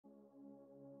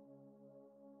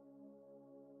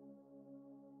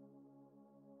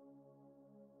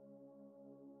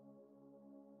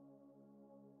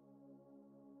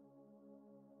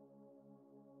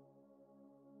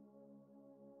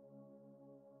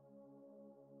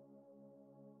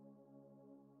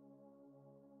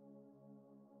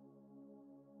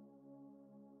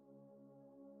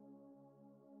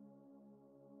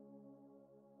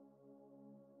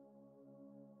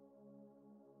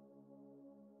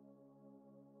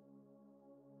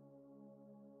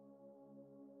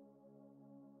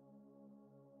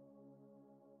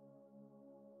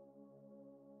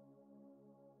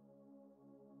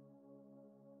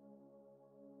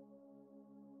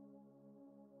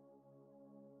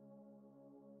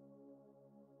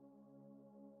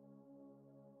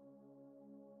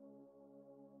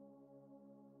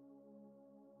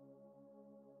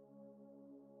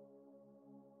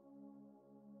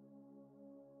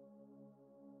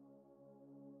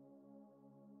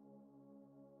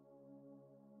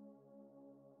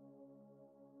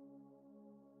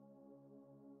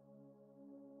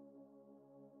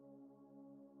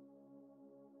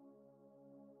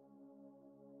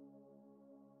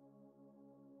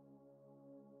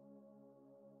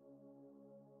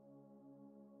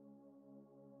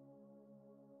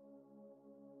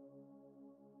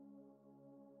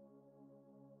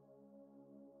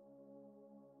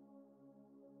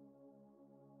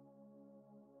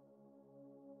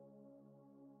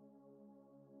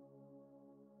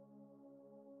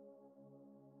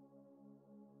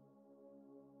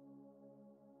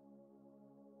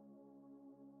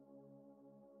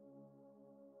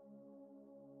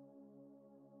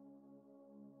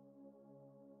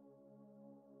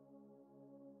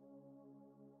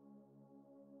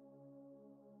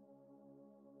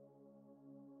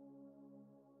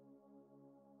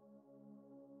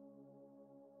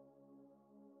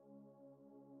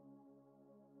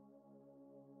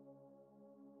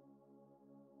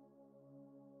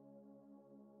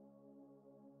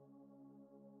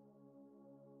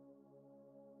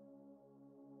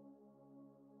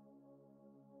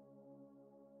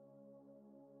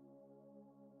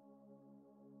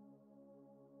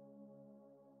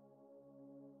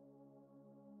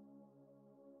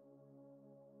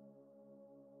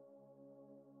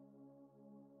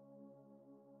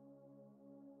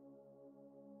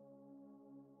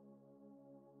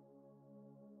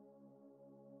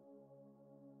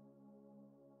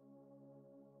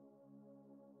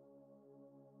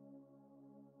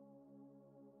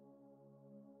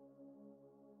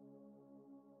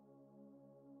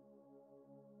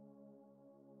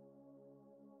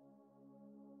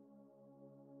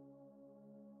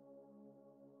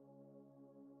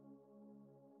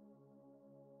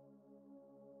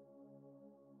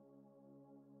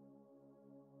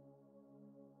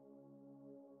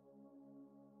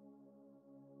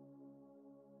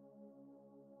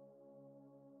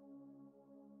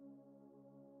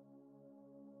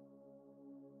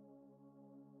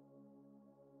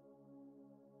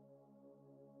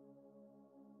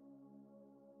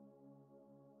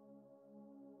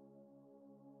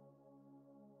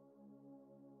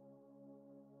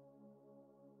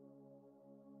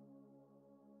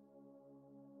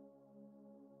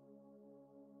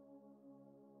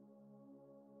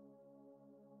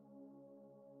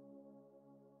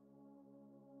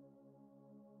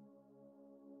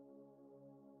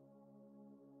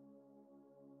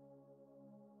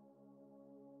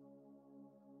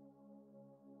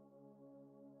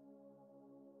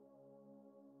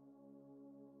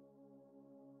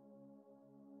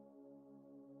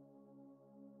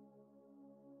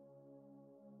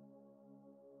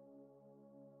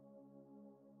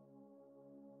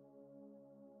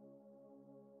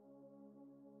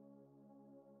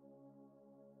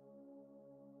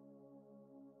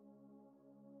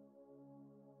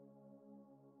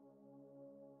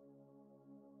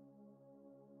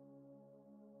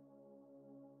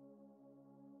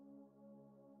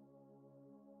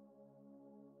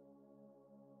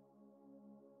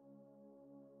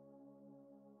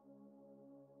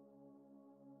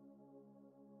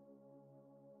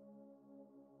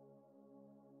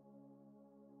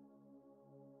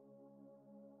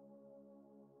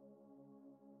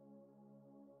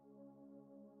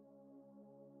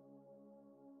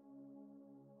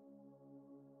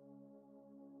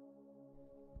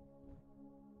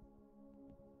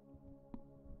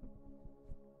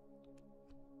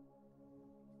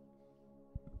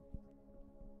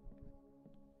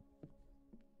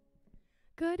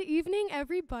Good evening,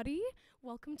 everybody.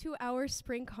 Welcome to our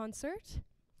spring concert.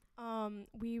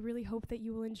 We really hope that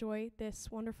you will enjoy this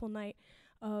wonderful night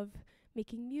of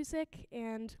making music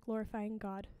and glorifying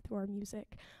God through our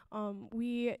music.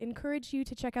 We encourage you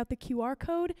to check out the QR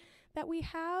code that we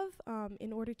have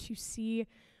in order to see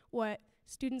what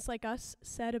students like us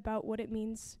said about what it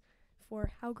means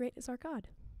for how great is our God.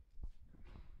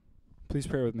 Please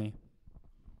pray with me.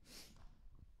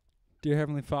 Dear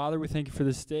Heavenly Father, we thank you for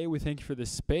this day. We thank you for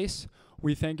this space.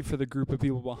 We thank you for the group of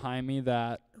people behind me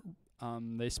that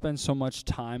they spend so much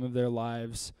time of their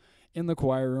lives in the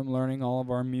choir room learning all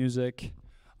of our music.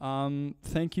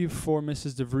 Thank you for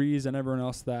Mrs. DeVries and everyone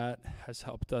else that has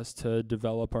helped us to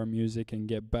develop our music and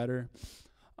get better.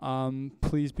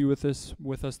 Please be with us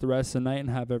the rest of the night and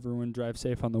have everyone drive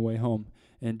safe on the way home.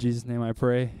 In Jesus' name I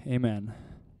pray, amen.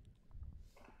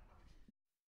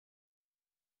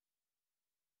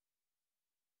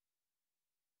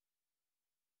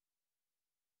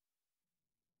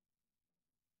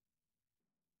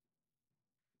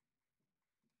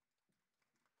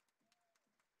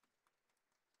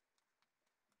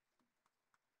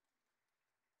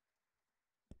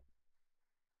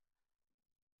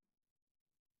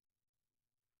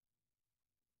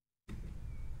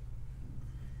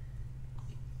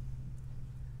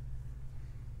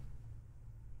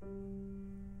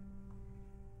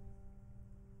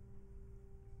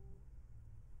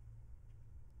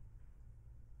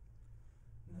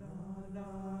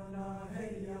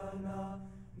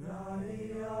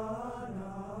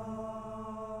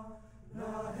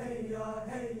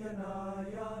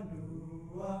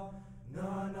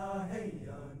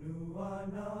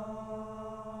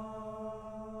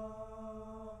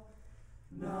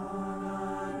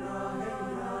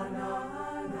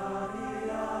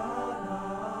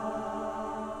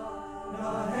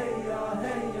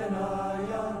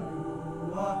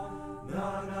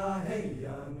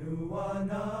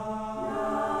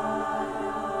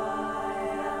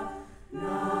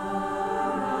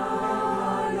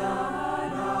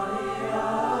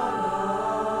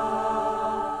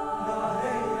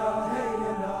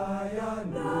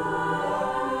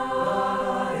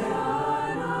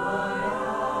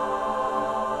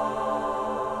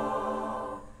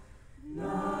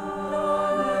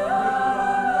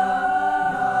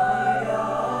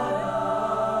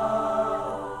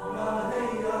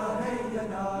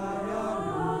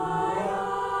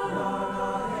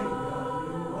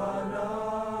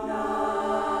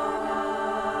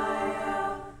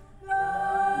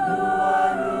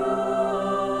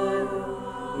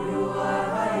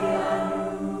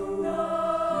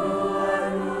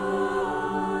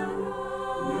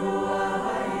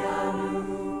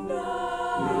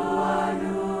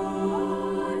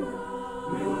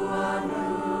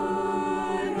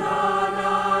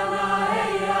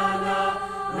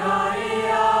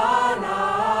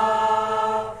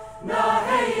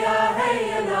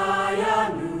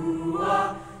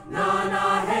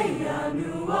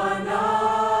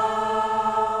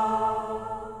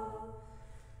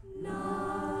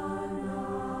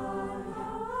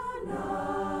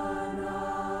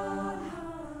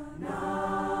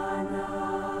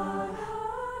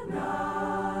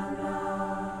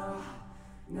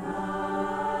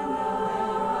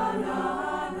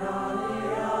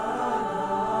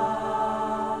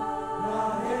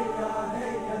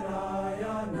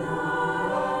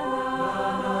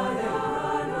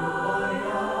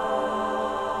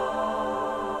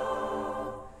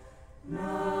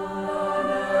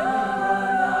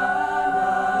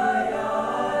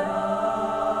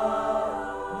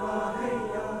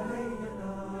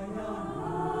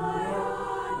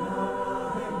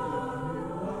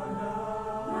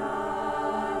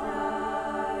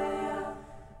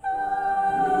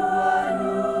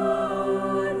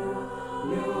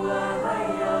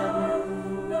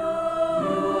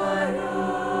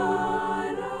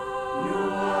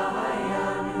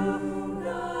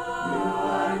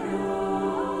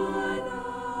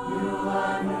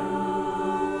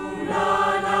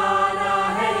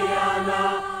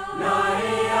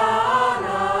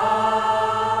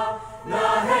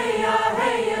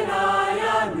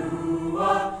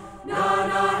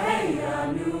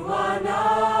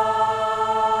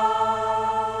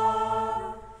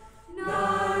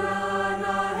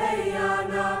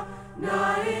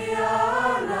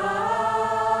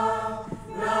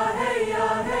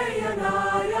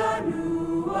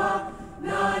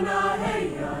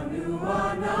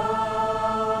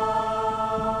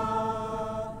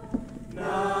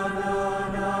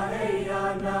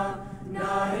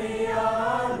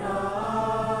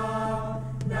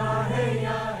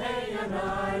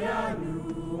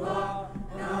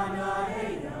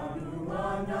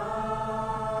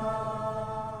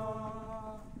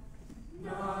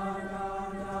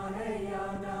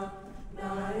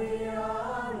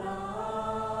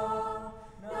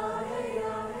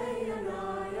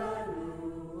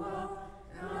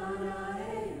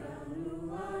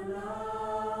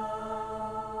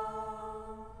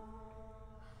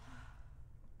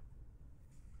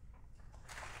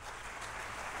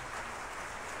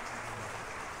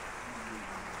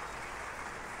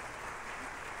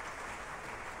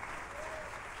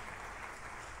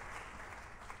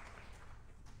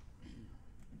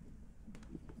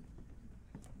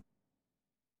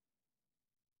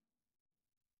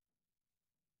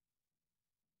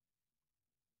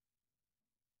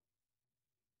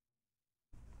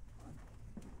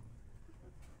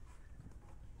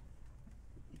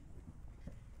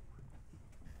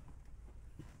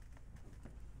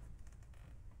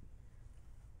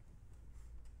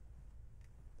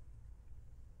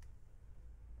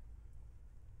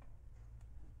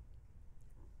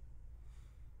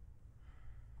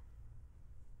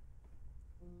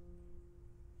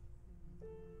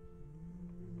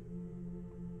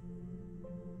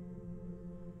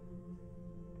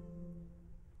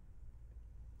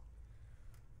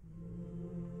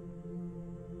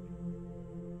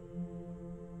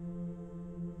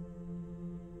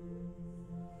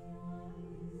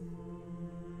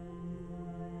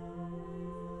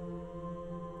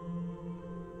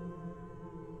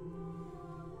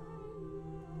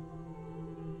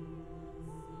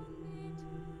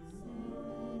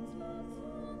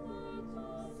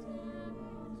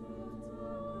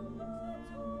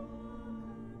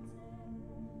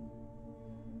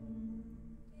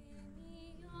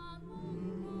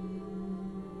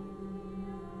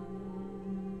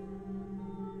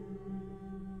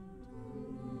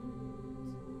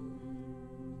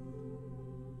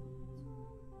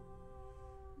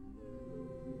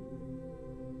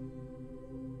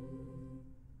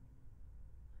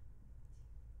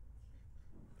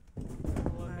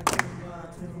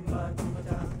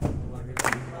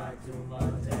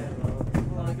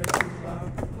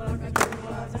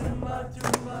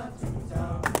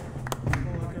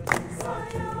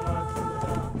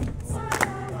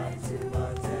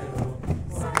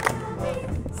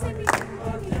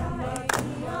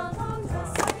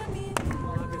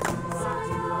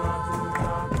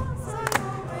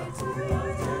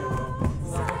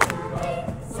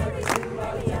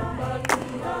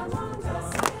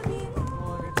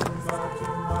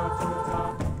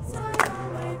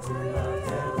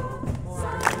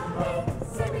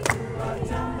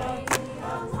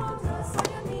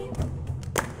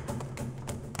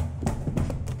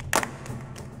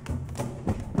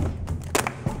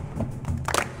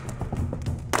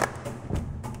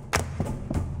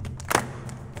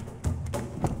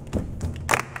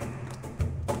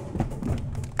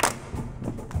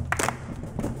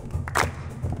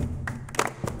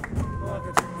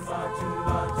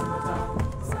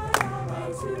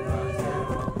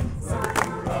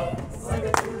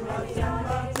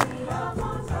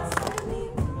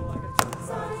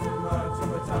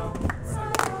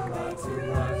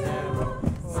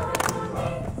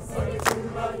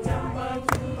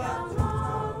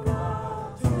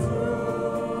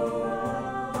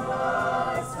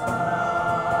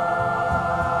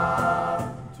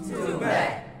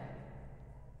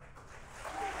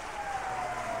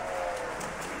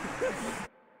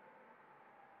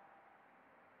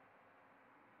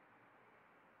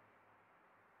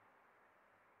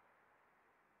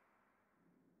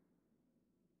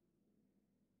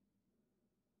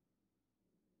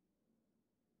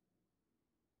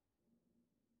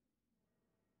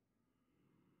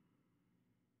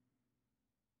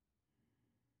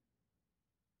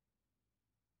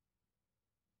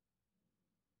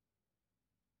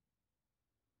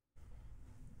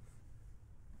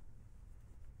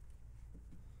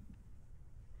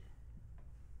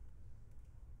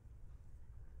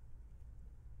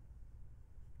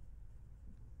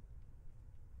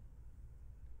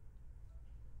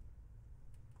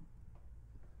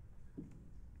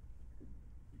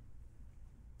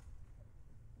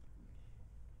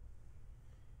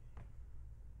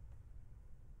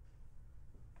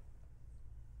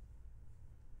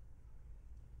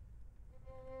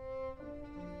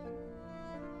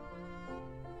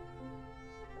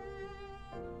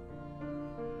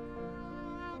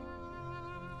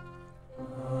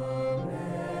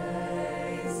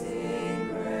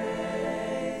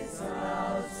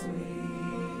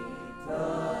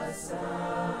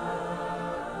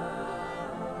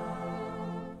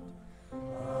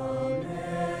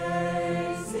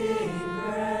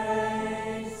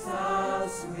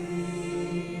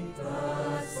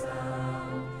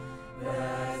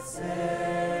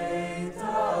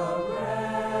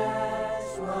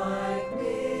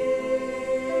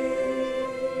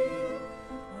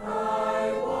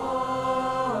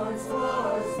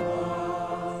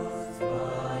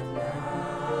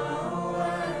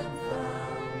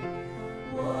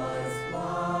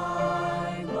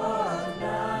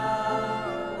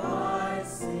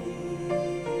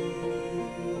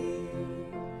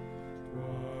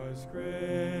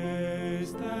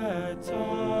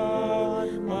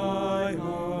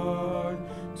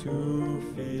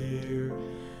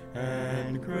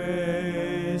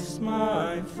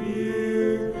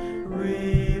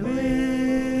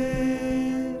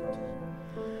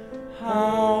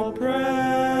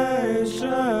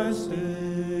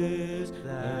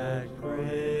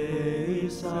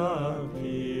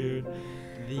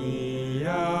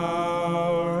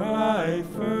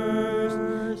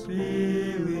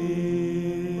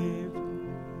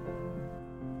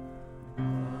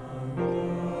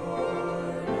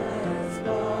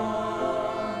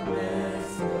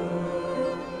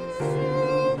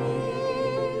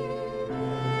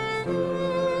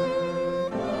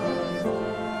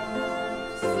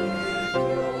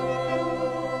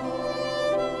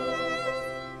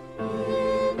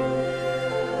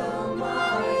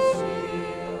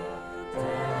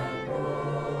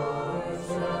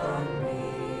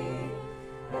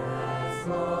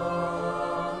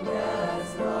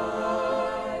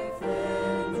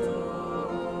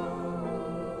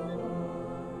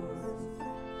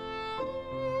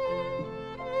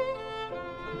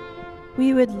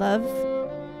 We would love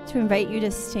to invite you to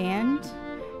stand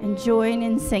and join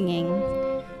in singing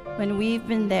When We've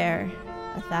Been There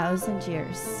 1,000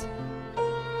 Years.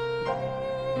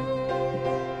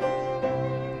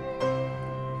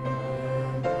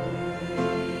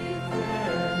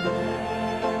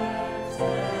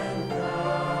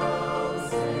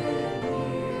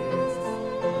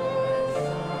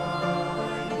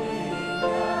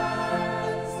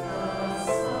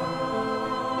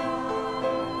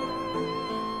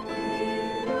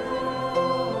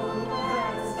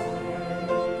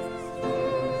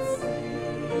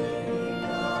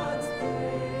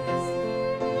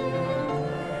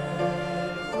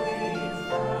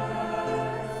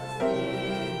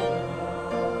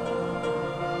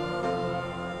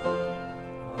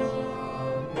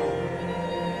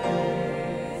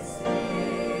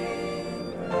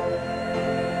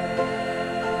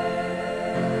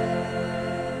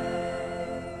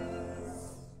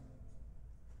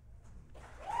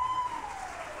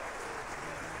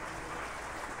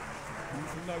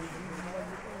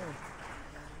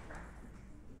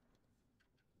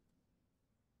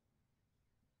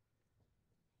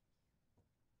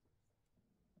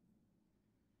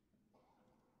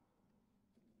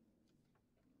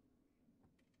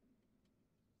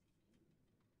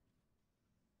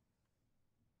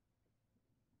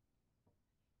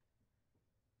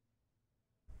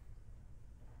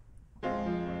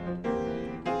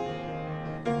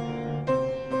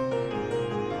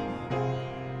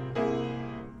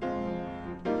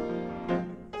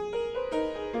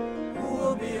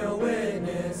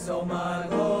 Oh my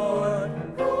Lord,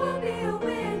 who will be a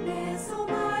witness, oh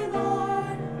my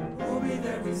Lord? who will be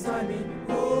there beside me,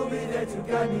 who will be there to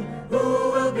guide me, who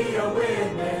will be a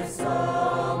witness,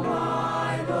 oh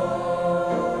my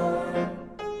Lord.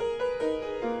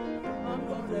 I'm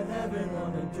going to heaven,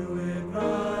 wanna do it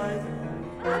right.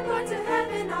 I'm going to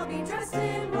heaven, I'll be dressed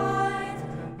in white.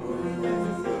 Who will be there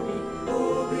to see me, who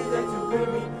will be there to greet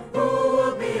me, who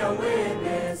will be a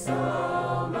witness,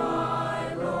 oh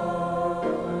my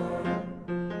Lord.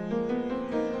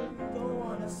 Don't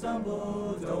wanna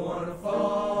stumble, don't wanna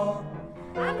fall.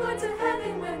 I'm going to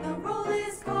heaven when the roll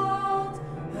is called.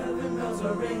 Heaven bells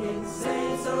are ringing,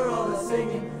 saints are all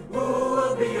singing. Who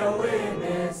will be a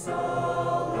witness,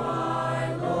 oh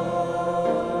my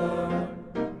Lord?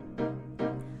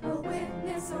 A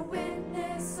witness,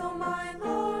 oh my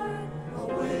Lord. A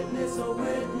witness,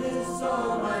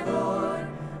 oh my Lord.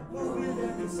 Who will be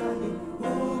there beside me? Who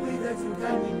will be there to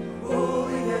guide me? Who will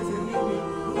be there to lead me?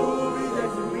 Who will be there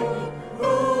to meet me? Who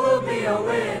will be a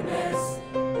witness?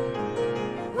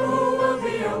 Who will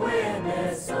be a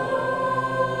witness, oh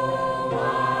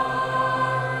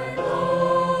my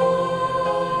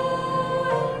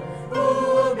Lord? Who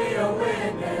will be a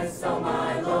witness, oh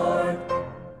my Lord?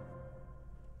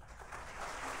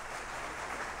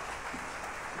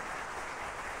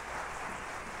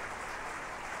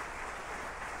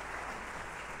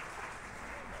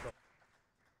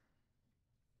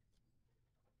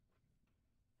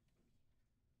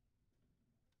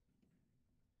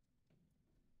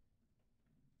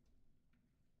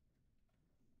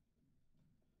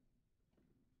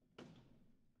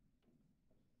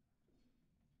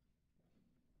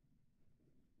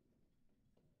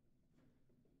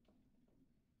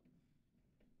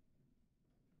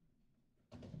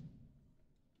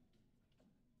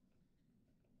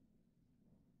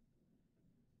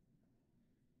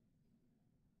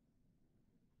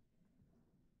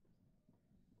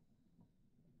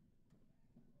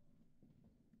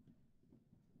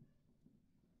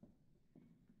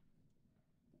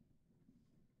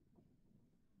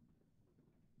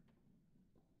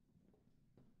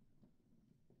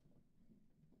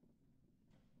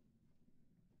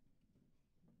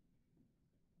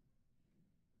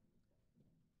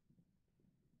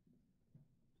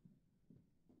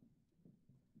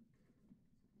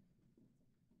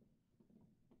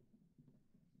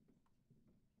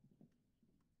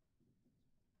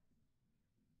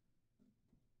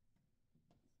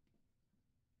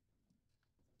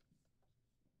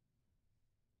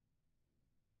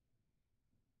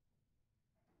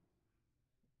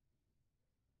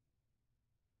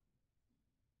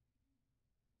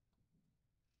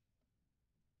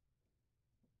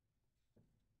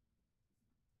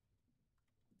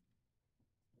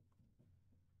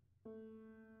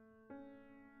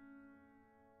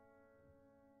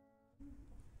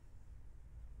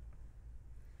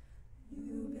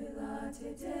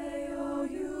 Jubilate Deo,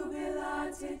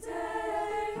 jubilate Deo,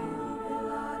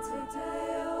 jubilate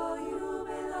Deo,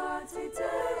 jubilate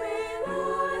Deo, jubilate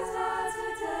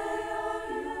Deo,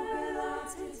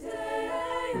 jubilate Deo,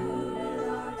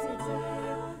 jubilate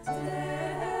Deo,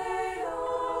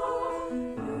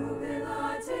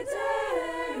 jubilate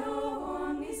Deo,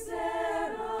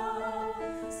 misera,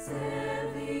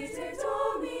 servite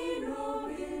Domino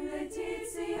in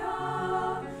laetitia,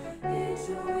 et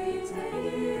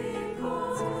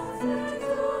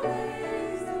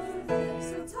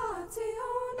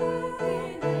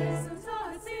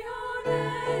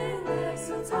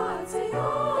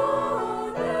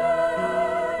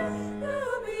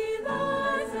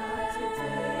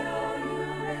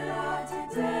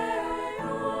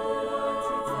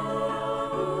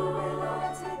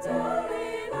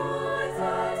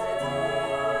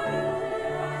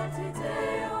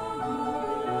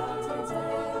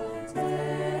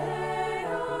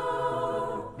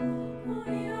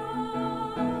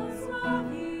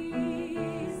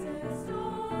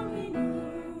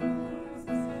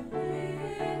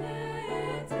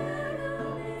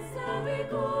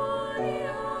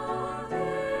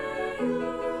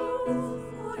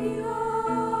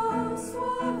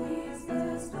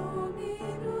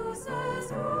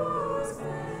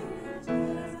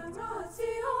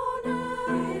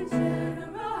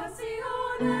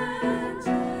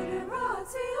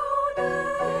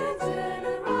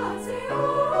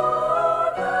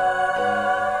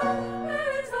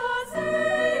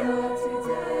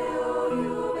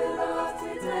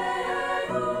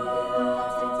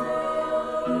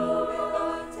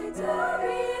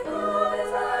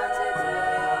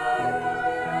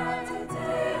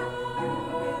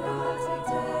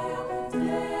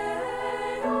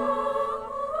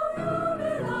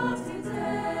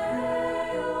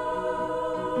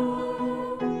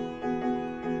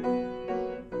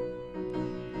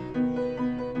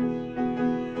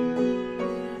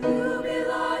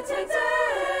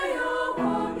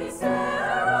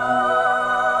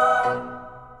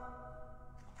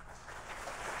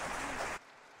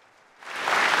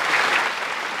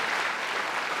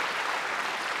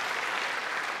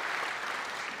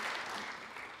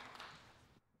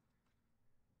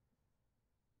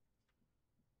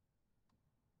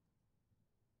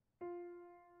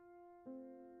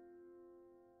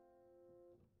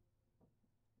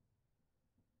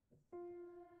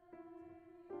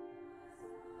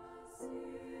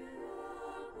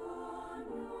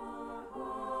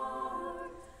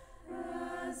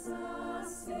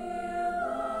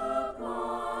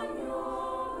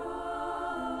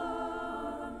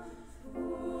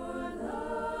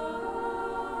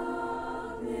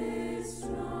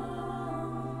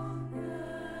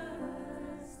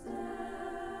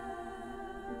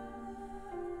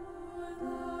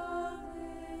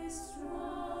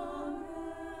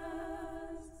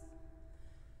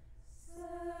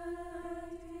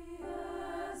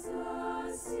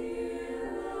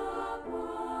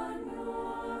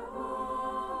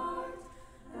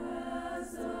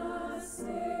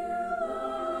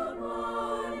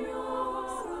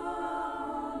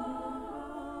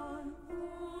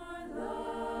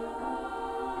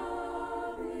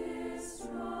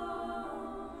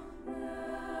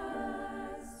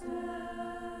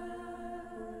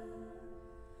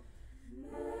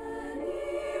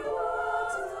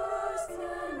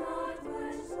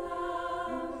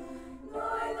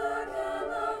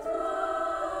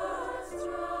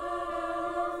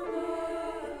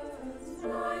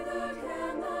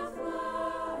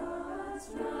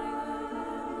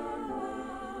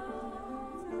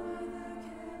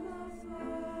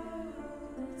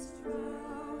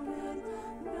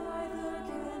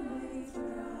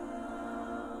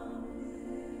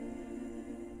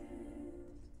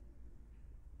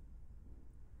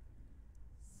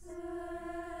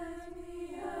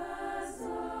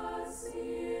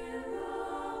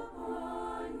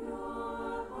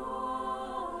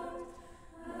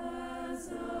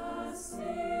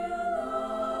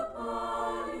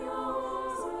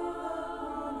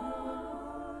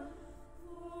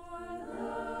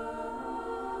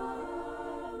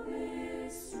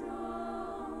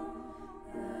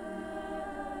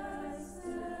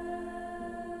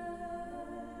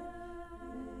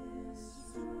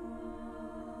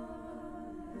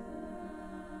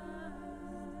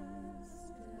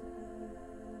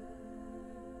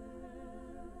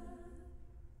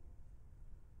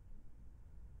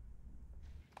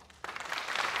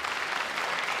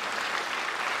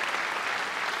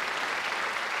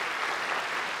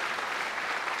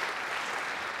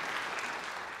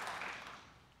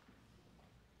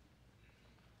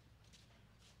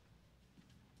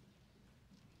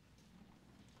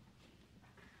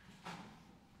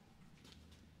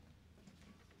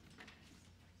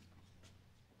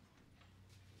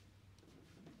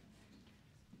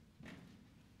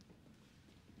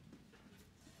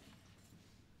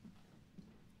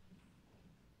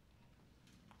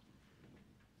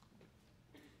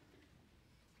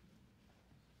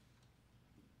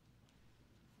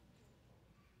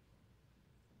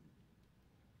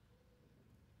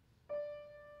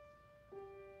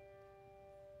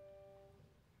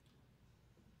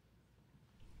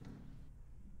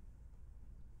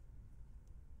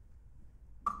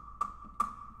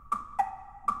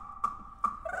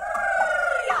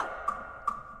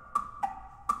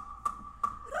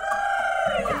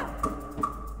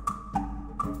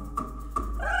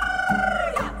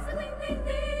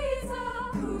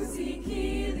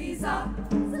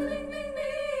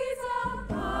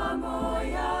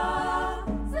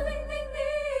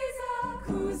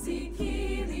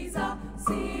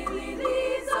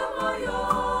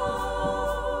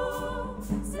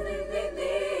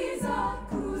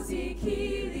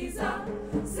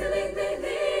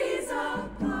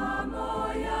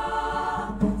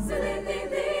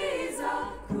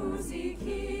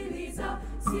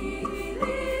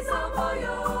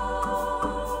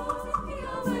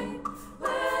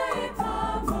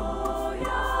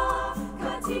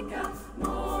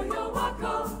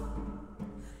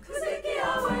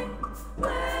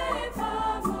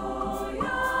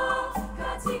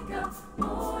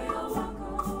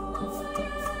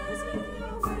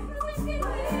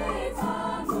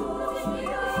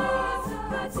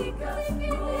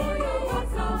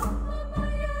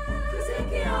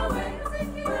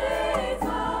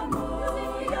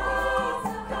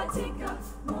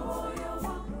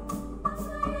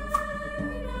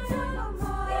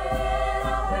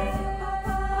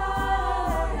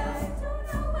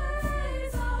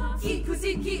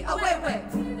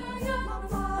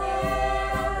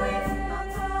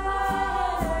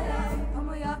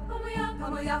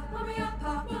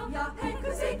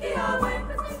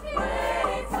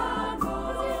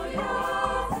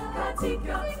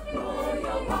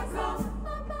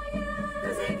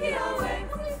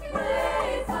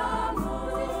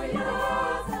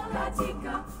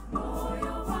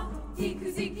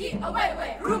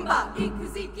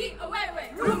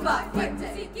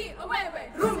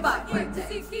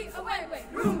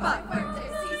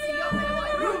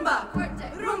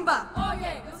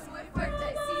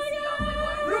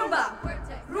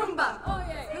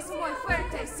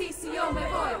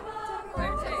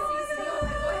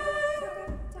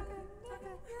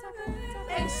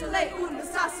Échale un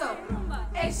vistazo.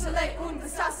 Échale un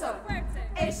vistazo.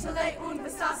 Échale un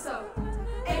vistazo.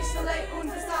 Échale un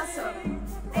vistazo.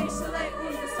 Échale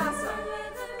un vistazo.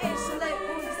 Échale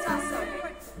un vistazo.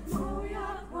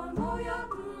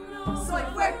 Soy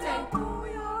fuerte.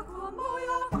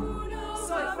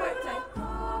 Soy fuerte.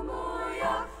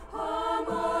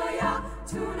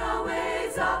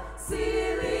 Tunaweza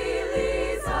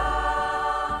sililiza.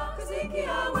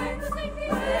 Kusikia weza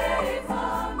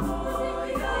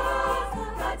moyo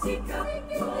katika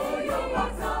moyo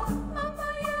wako.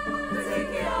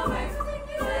 Kusikia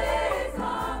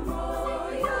weza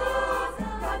moyo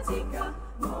katika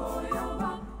moyo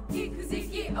wako.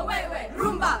 Kikuziki awewe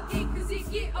rumba.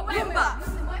 Kikuziki awewe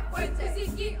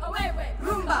Kikuziki awewe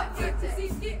rumba.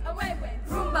 Kikuziki awewe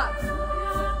rumba.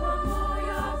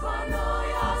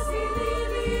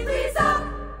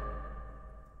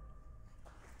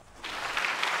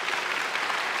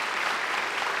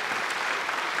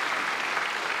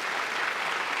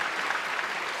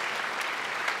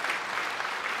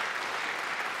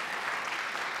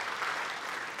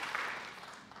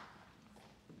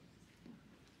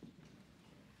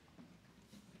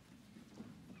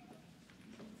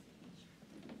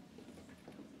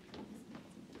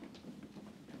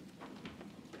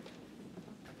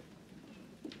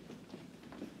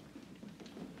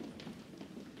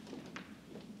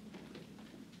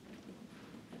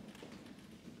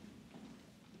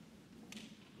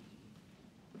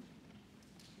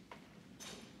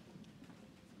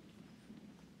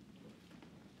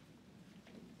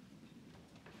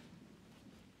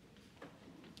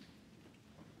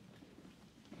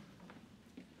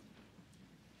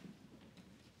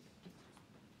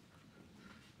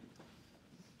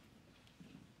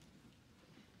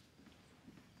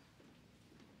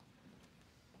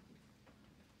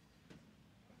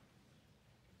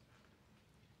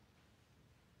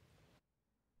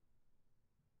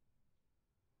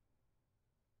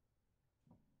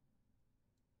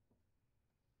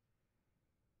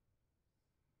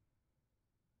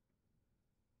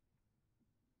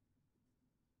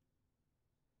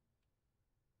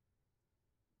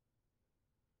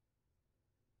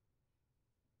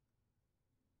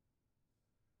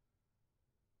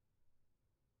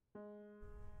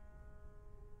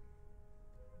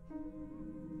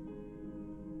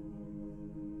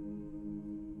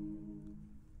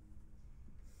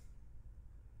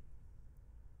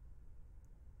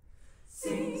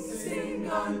 Sing, sing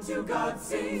unto God,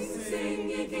 sing, sing,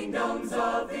 ye kingdoms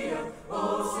of the earth.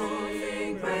 Oh,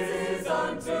 sing praises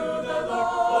unto the Lord.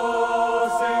 Oh,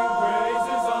 sing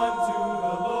praises unto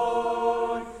the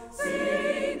Lord.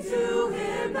 Sing to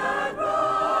him that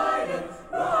rideth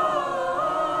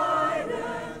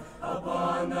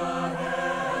upon the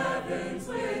heavens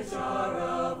which are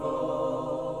of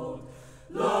old.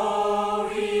 Lo,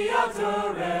 he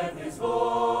uttereth his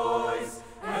voice,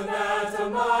 and that a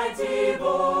mighty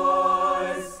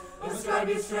voice. Ascribe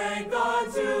his strength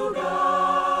unto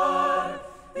God.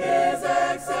 His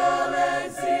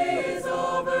excellency is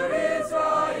over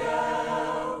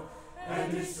Israel,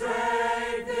 and his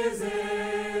strength is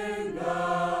in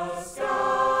the skies.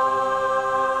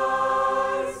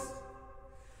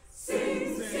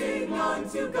 Sing, sing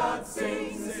unto God,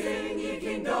 sing, sing, ye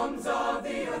kingdoms of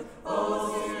the earth.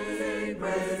 Oh, sing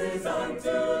praises unto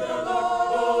the Lord.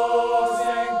 Oh,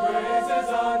 sing praises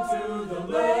unto the Lord.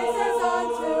 Praises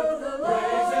unto the Lord.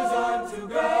 Praises unto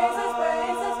God.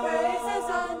 Praises, praises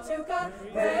unto God.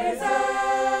 Praises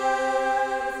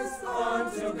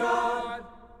Unto God.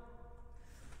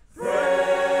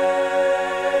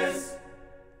 Praise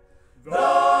the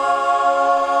Lord.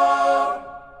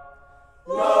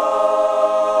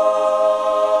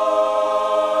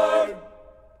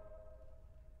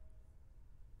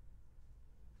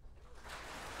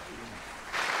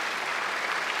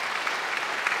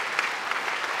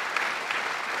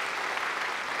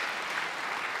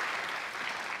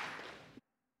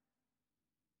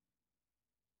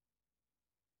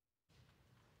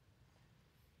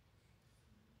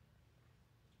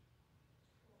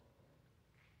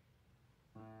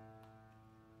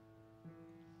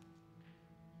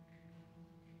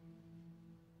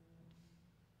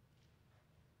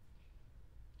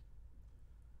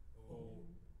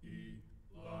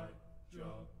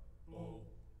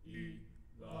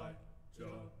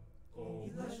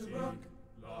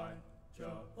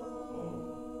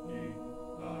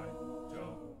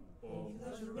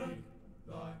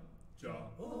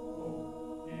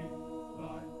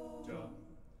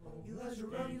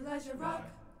 Elijah rock.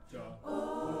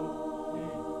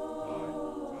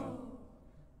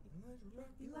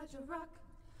 Elijah rock.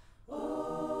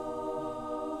 Oh,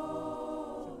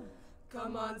 come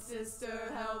Come on, sister,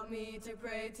 help me to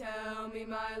pray. Tell me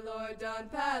my Lord done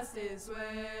passed his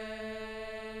way.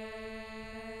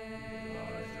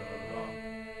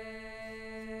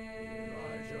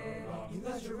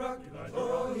 Elijah rock,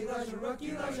 oh Elijah rock,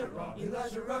 Elijah rock,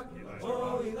 Elijah rock,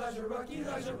 oh Elijah rock,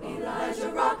 Elijah rock,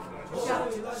 Elijah rock,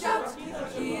 shout, shout,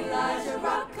 Elijah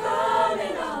rock,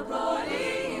 coming up, Lord.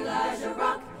 Elijah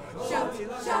rock, shout,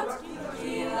 shout,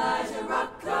 Elijah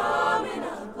rock, coming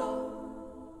up, Lord.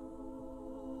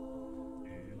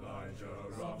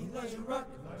 Elijah rock,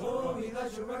 oh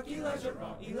Elijah rock, Elijah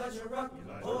rock, Elijah rock,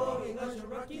 oh Elijah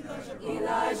rock, Elijah rock,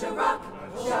 Elijah rock,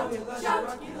 shout,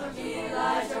 shout,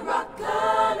 Elijah rock,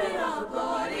 coming up,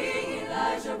 Lord.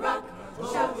 Elijah rock,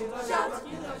 shout, shout,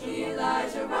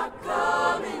 Elijah rock,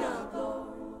 coming up, Lord.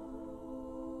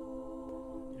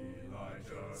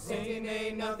 Satan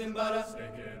ain't nothing but a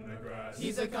snake in the grass.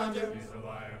 He's a conjure, he's a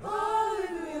liar.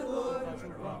 Hallelujah, Lord.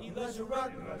 Elijah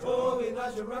rock, oh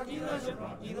Elijah rock, Elijah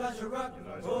rock, Elijah rock,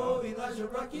 oh Elijah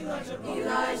rock, Elijah rock,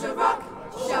 Elijah rock,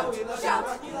 shout,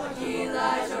 shout,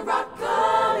 Elijah rock,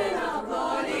 coming up,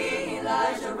 Lord.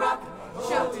 Elijah rock,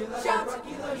 shout, shout,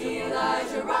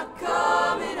 Elijah rock,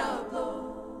 coming up, Lord.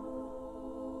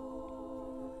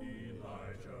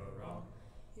 Elijah rock.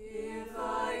 If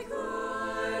I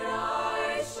could,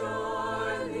 I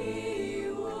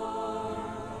surely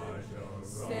would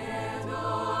stand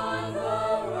on the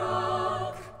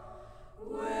rock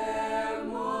where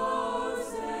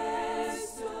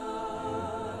Moses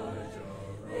stood.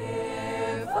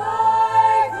 If I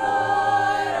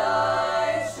could, I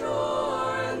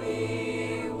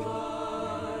surely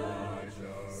would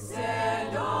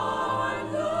stand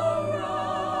on the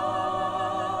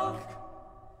rock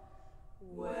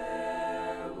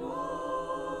where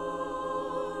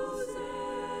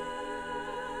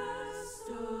Moses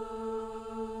stood.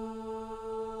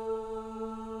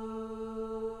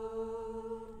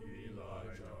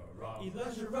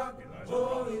 Elijah rock,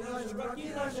 oh Elijah rock,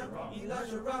 Elijah rock,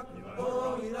 Elijah rock,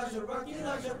 oh Elijah rock,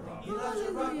 Elijah rock,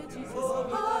 Elijah rock, Hallelujah, Jesus. oh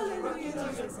Hallelujah,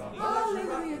 Jesus.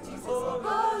 Hallelujah, Jesus.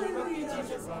 Hallelujah,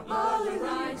 Jesus.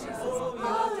 Hallelujah, Jesus. Hallelujah, Jesus.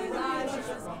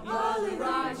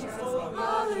 Hallelujah, Jesus.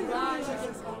 Hallelujah,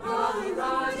 Jesus. Hallelujah,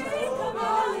 Jesus.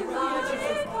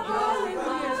 Hallelujah,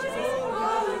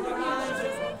 Jesus. Hallelujah,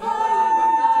 Jesus. Hallelujah, Jesus.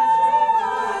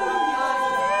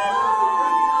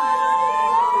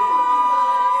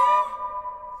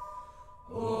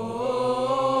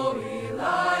 Oh,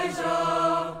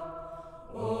 Elijah.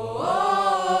 Oh,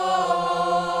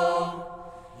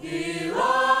 Elijah.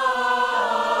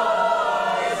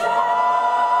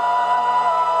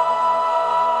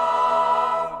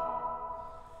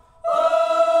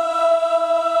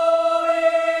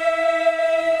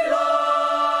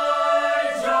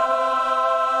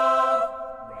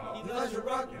 Elijah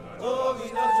rock, oh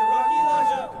Elijah rock,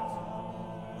 Elijah.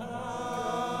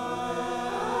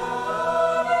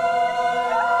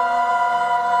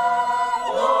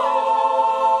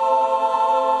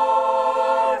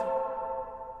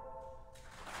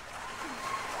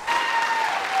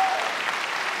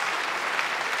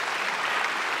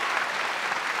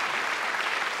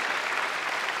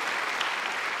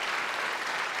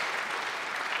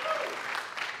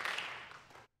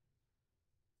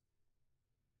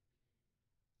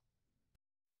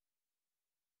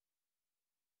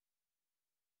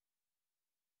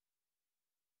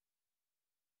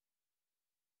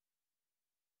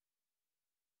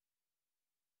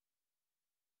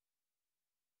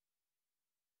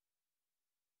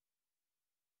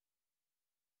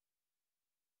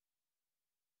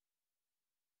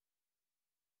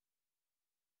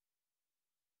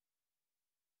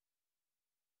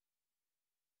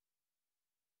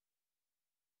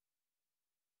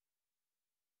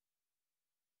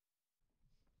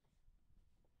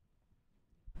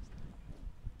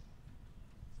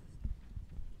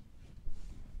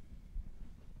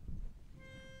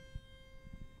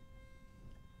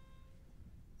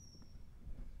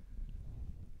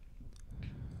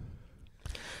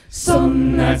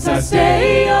 Some nights I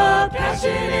stay up, cashing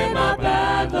in my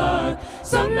bad luck.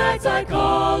 Some nights I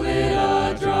call it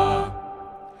a draw.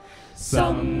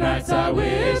 Some nights I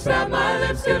wish that my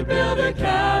lips could build a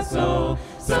castle.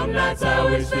 Some nights I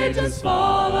wish they just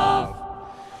fall off.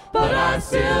 But I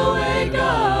still wake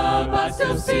up, I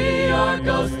still see your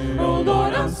ghost. Oh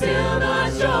Lord, I'm still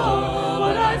not sure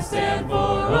what I stand for.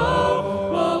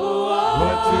 Oh, oh, oh,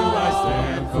 What do I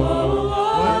stand for?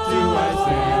 What do I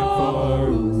stand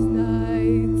for? Those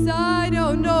nights I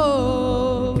don't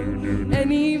know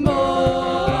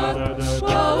anymore. Oh, oh,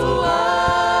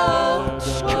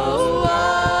 oh, oh.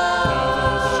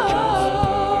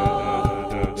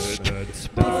 This is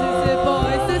it,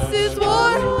 boys. This is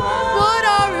war. What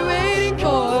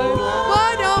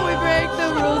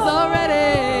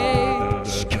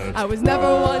was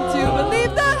never one to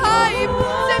believe the hype.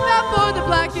 Save that for the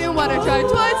black and white. I tried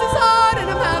twice as hard and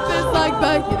I'm half as like,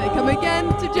 but here they come again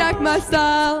to jack my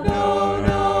style. No,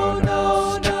 no,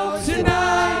 no, no,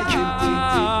 tonight.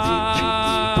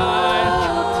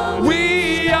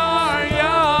 We are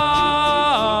young,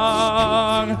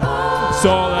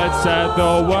 so let's set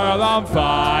the world on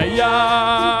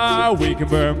fire. We can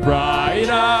burn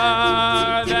brighter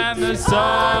than the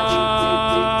sun.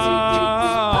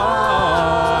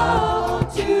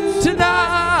 Tonight,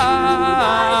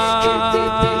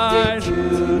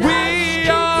 we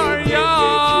are young,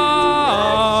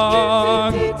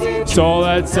 so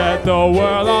let's set the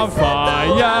world on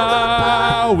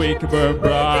fire. We can burn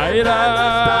brighter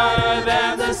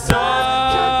than the sun.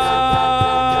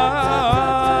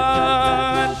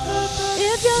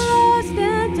 If you're lost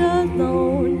and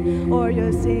alone, or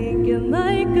you're sinking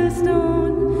like a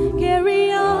stone,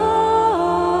 carry on.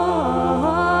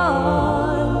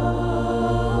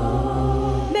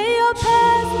 May your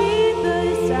past be the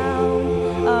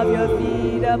sound of your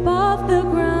feet up off the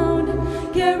ground.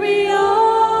 Carry on.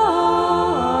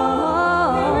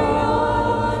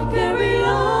 Carry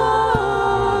on.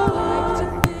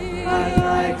 I'd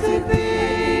like to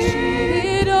think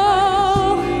it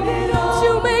all to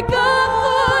make up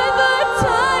for the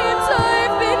times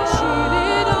I've been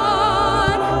cheated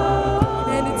on.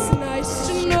 And it's nice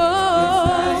to know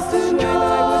when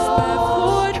I was left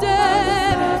for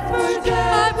dead,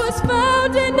 I was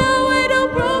found and now I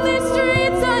don't roam these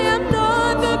streets. I am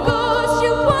not the ghost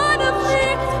you wanna be,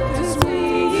 'cause we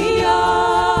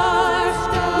are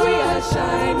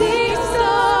shining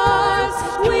stars.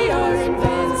 We are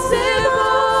invincible.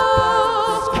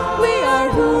 We are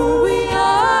who we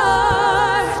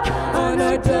are on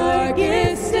our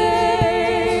darkest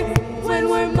day. When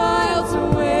we're miles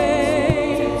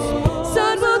away,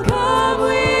 sun will come,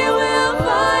 we will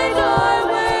find our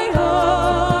way home.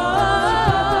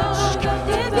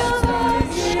 If you're lost,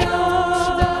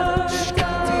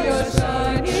 we are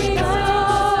shining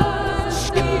stars.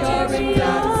 We are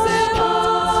invincible.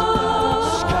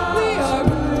 We are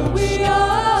who we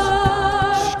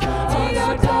are on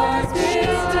our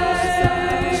darkest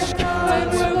day. When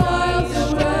we're miles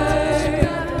away,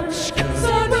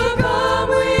 sun will come,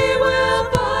 we will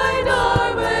find our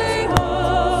way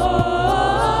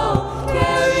home.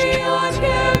 Carry on,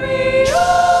 carry on.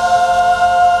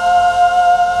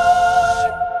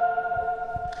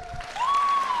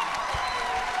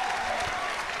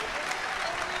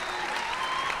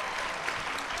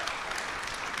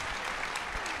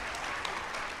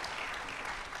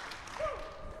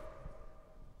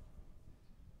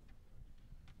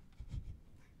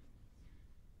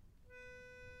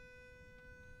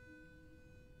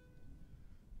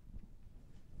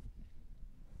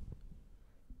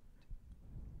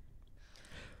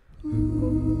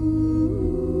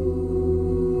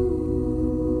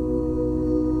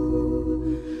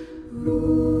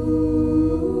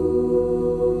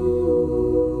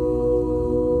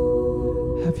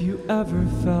 Have you ever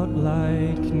felt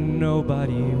like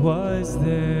nobody was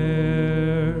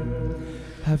there?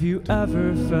 Have you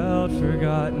ever felt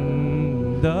forgotten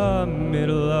in the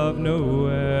middle of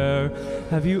nowhere?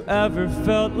 Have you ever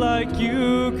felt like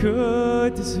you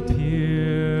could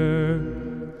disappear?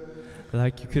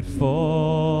 Like you could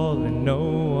fall and no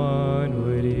one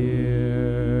would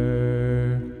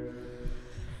hear?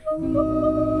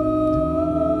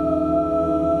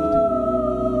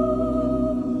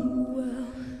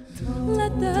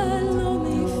 Let that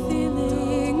lonely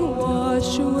feeling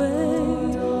wash away.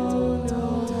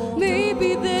 Maybe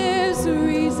there's a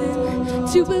reason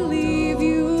to believe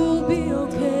you'll be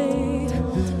okay.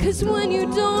 'Cause when you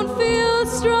don't feel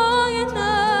strong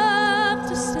enough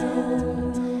to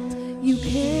stand, you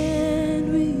can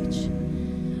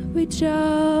reach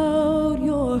out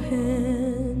your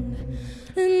hand.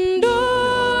 And oh,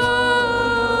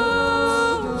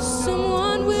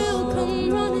 someone will come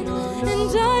running,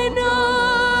 and I know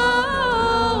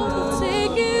they'll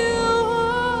take you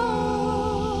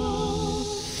home.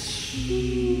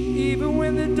 Even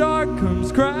when the dark comes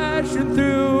crashing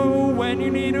through, when you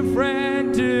need a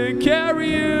friend to carry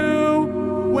you,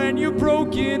 when you're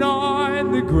broken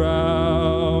on the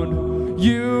ground,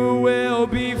 you will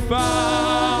be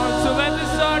found. So let the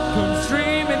sun come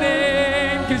streaming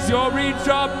in, 'cause you'll reach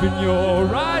up and you'll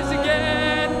rise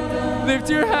again. Lift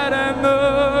your head and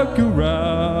look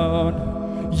around,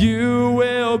 you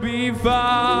will be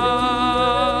found.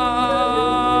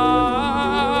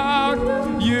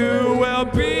 You will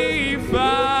be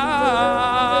found.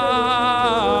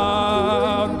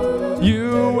 You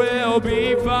will be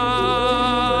found.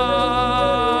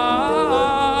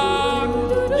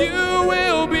 You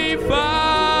will be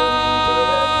found.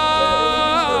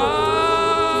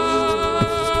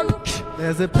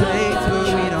 a place where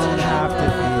we don't have to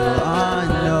feel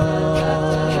unknown.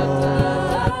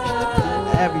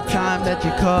 Every time that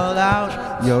you call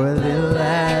out, you're a little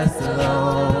less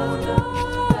alone.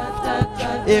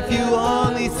 If you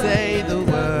only say the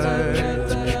word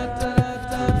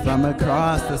from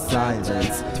across the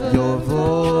silence, your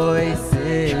voice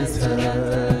is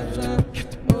heard.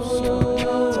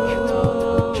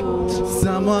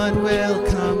 Someone will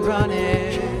come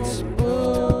running.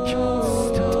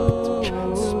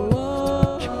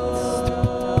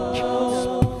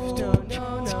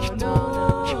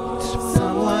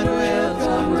 Someone will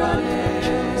come running.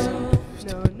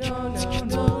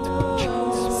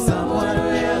 Someone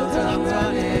will come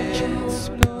running.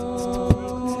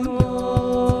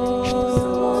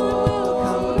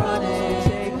 Come running.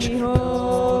 Take me home.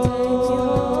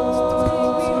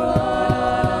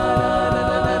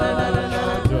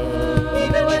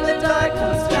 Even when the dark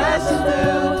comes crashing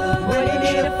through, when you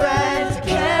need a friend to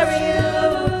carry you,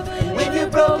 when you're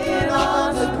broken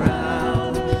on the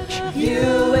ground, you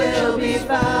will be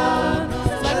found.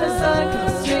 Let the sun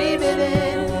come streaming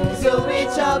in, 'cause you'll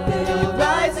reach up and you'll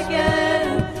rise again.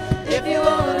 If you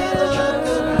only look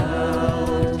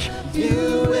around, you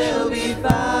will be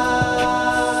found.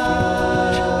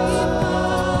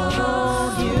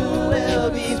 You will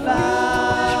be found.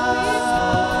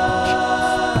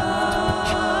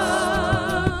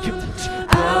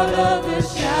 Out of the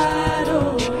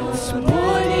shadows,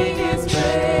 morning is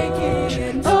breaking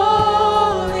and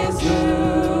all is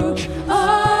new,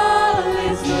 all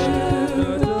is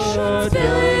new.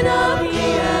 Filling up the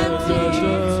empty,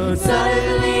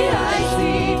 suddenly I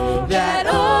see that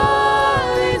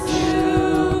all is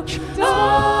new,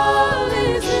 all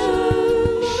is new.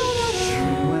 You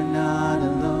are not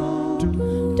alone.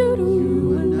 You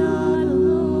are not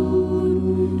alone.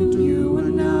 You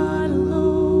are not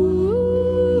alone.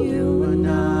 You are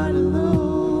not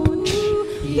alone.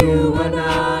 You are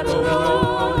not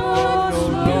alone.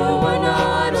 You are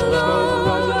not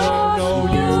alone.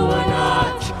 You are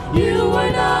not. You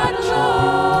are not alone.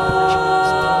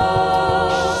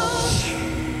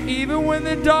 Even when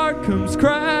the dark comes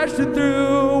crashing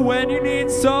through, when you need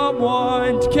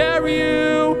someone to carry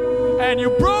you, and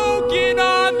you're broken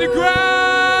on the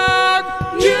ground,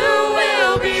 you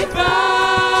will be found.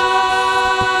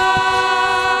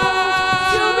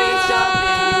 You'll reach up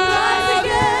and you rise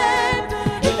again.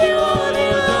 If you only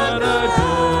look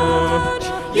around,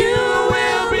 You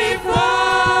will be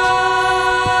found.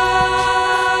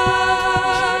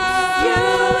 you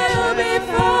will be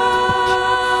found.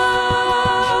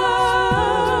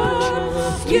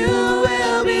 You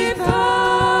will be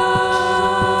found.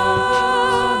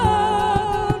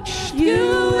 You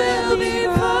will be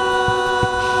found.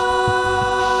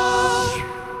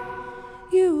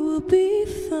 You will be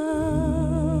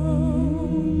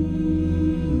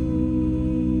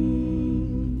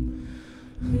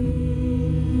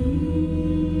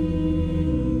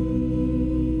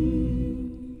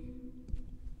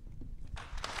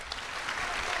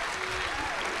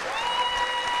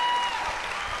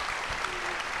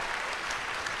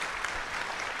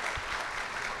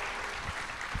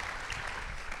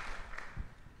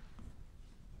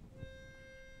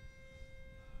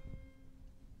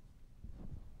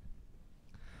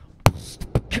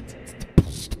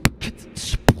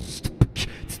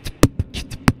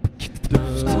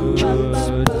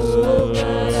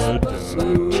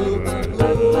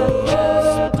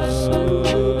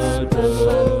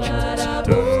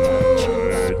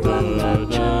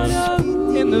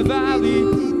In the valley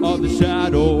of the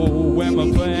shadow, when my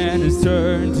plan is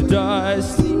turned to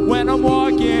dust, when I'm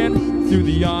walking through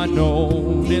the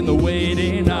unknown, in the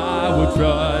waiting I will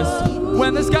trust.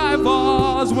 When the sky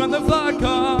falls, when the flood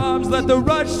comes, let the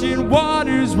rushing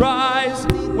waters rise.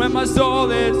 When my soul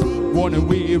is worn and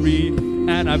weary,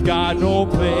 and I've got no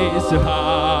place to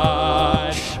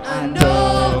hide. I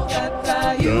know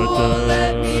that you won't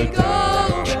let me go.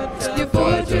 Your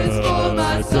fortress for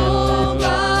my soul,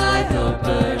 my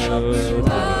helper. You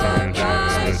are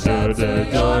my shelter,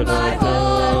 you're my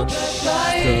home,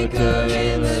 my anchor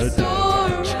in the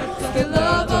storm. Your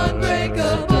love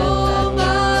unbreakable,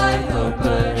 my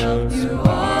helper. You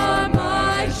are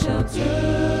my shelter.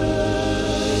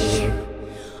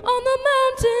 On the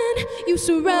mountain, you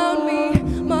surround me,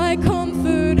 my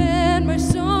comfort and my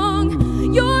song.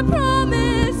 Your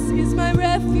promise is my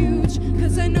refuge,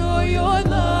 'cause I know your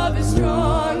love is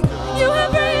strong. You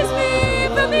have raised me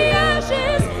from the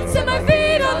ashes, set my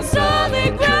feet on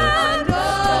solid ground.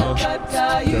 Oh,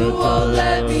 you won't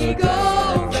let me go.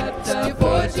 Your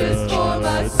fortress for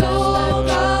my soul,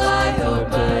 my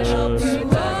helper. You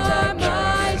are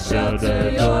my shelter,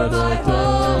 you're my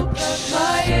hope,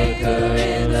 my anchor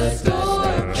in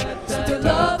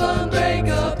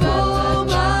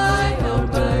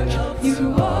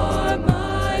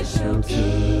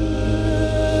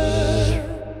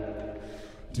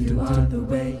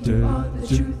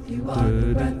truth, you are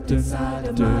the breath inside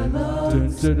of my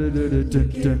lungs. You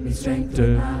give me strength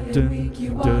when I am weak,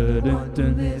 you are the one who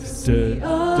lifts me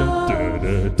up.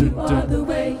 You are the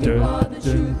way, you are the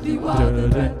truth, you are the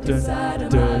breath inside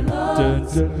of my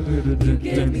lungs. You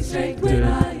give me strength when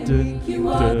I am weak, you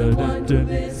are the one who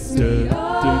lifts me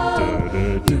up.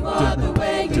 You are the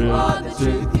way, you are the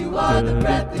truth, you are the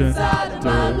breath inside of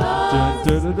my lungs.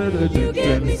 You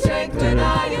give me strength when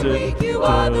I am weak, you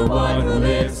are the one who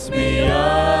lifts me up.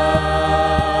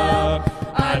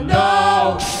 I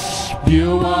know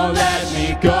you won't let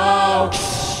me go.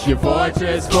 Your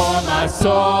fortress for my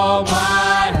soul,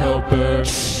 my helper.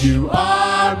 You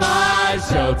are my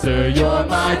shelter, you're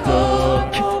my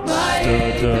dove, my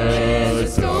anchor in the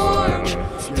storm.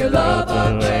 Your love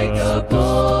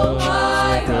unbreakable,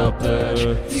 my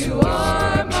helper. You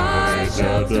are my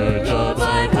shelter, you're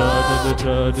my hope.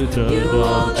 You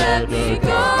won't let me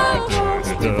go.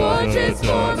 Your fortress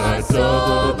for my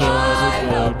soul, my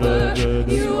helper.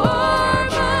 You are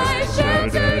my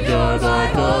shelter, you're my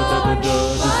hope.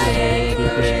 My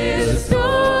anchor in the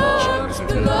storm.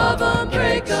 Your love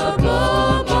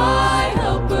unbreakable, my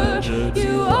helper.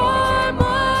 You are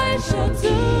my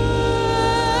shelter.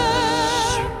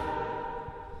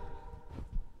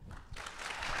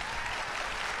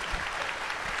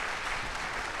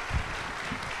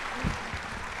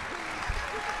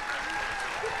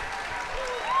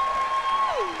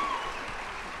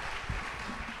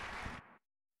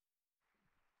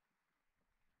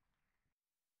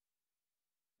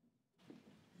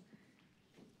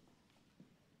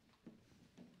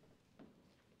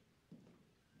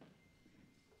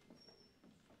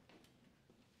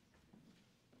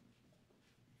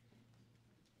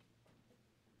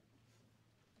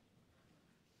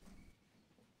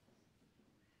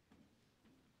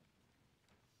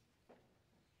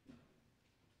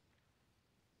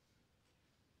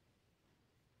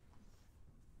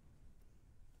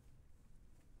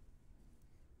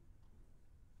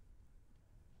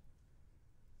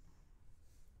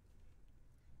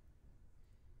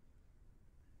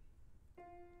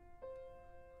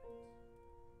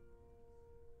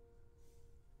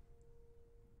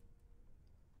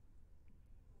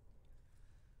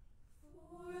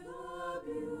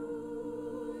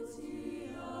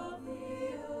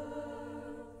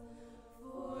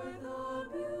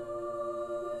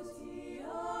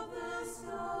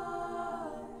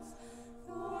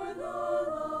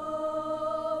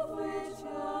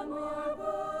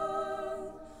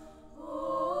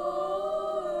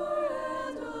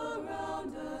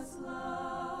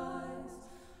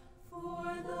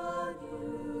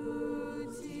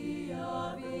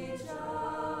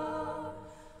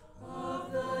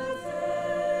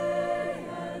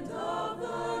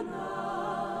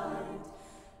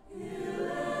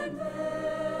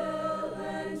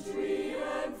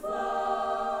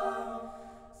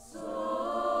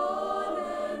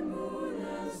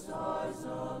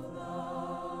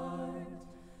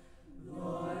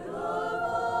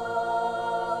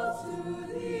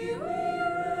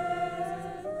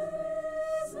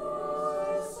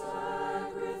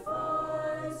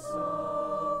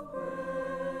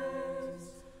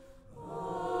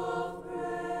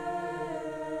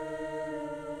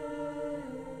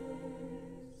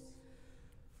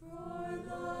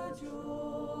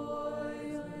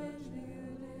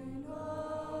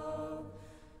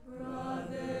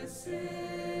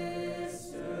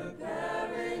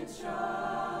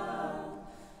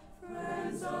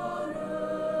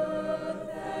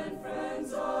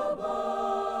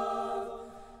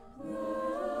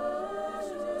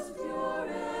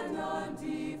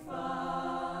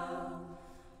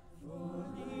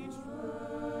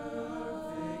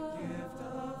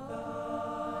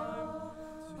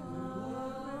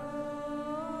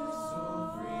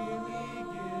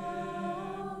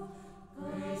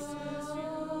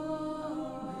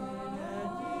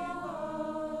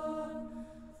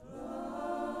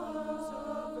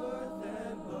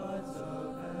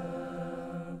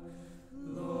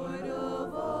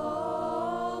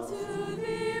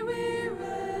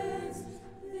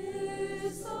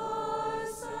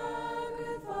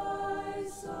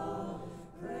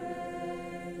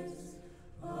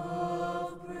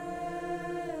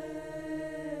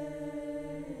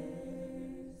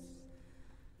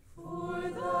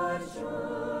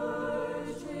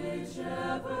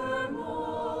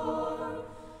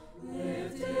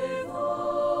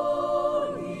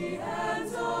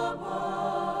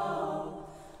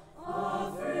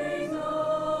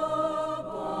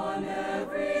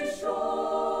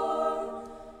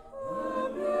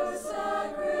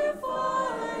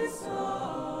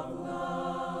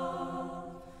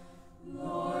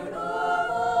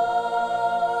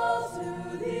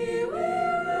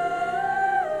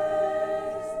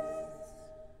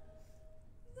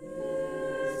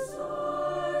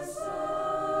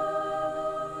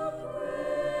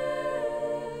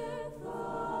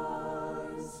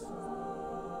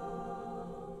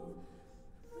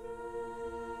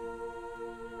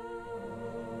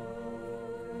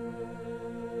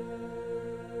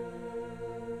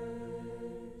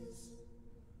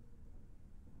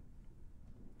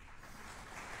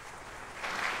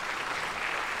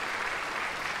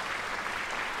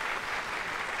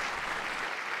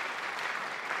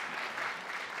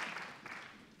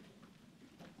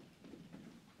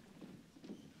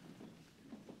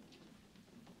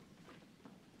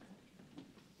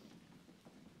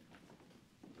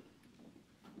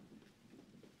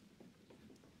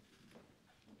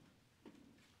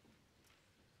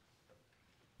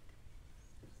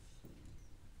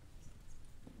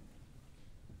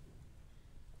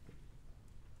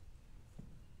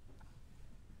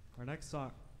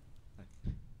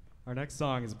 Our next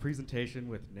song is a presentation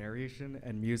with narration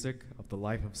and music of the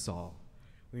life of Saul.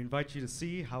 We invite you to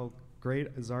see how great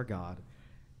is our God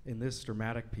in this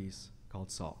dramatic piece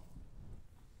called Saul.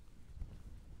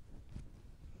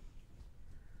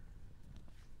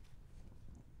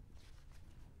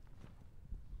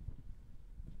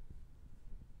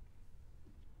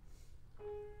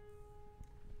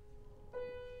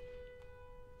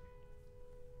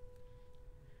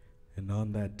 And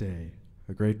on that day,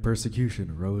 a great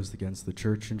persecution arose against the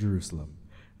church in Jerusalem,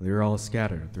 and they were all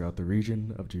scattered throughout the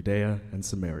region of Judea and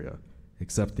Samaria,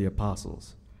 except the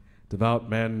apostles. Devout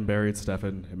men buried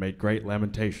Stephen and made great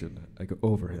lamentation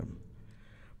over him.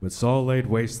 But Saul laid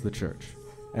waste the church,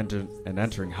 and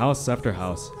entering house after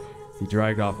house, he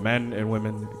dragged off men and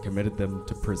women and committed them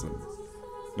to prison.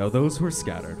 Now those who were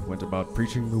scattered went about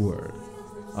preaching the word.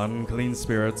 Unclean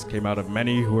spirits came out of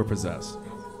many who were possessed,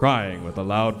 crying with a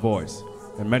loud voice,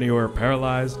 and many who were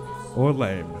paralyzed or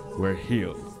lame were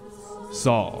healed.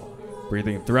 Saul,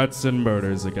 breathing threats and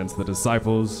murders against the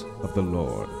disciples of the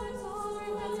Lord.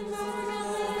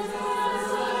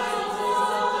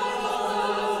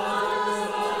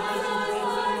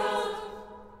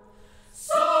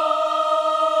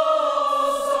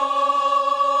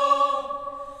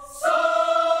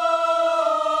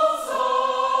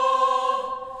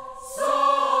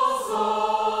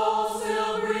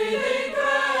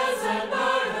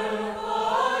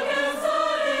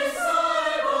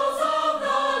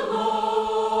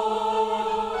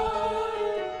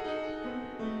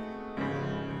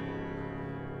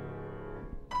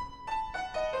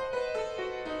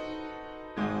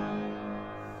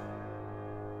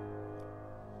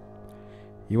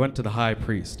 He went to the high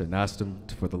priest and asked him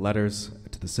for the letters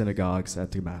to the synagogues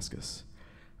at Damascus,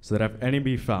 so that if any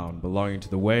be found belonging to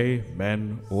the way,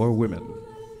 men or women,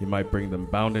 he might bring them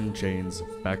bound in chains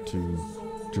back to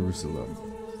Jerusalem.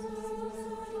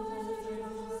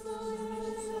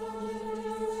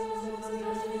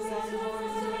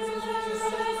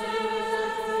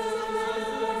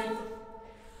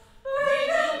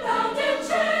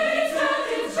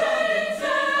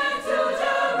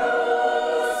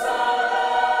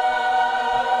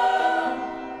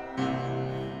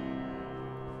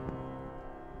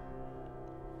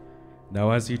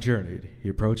 Now as he journeyed, he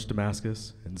approached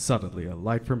Damascus, and suddenly a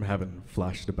light from heaven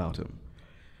flashed about him.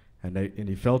 And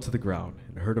he fell to the ground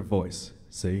and heard a voice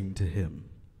saying to him,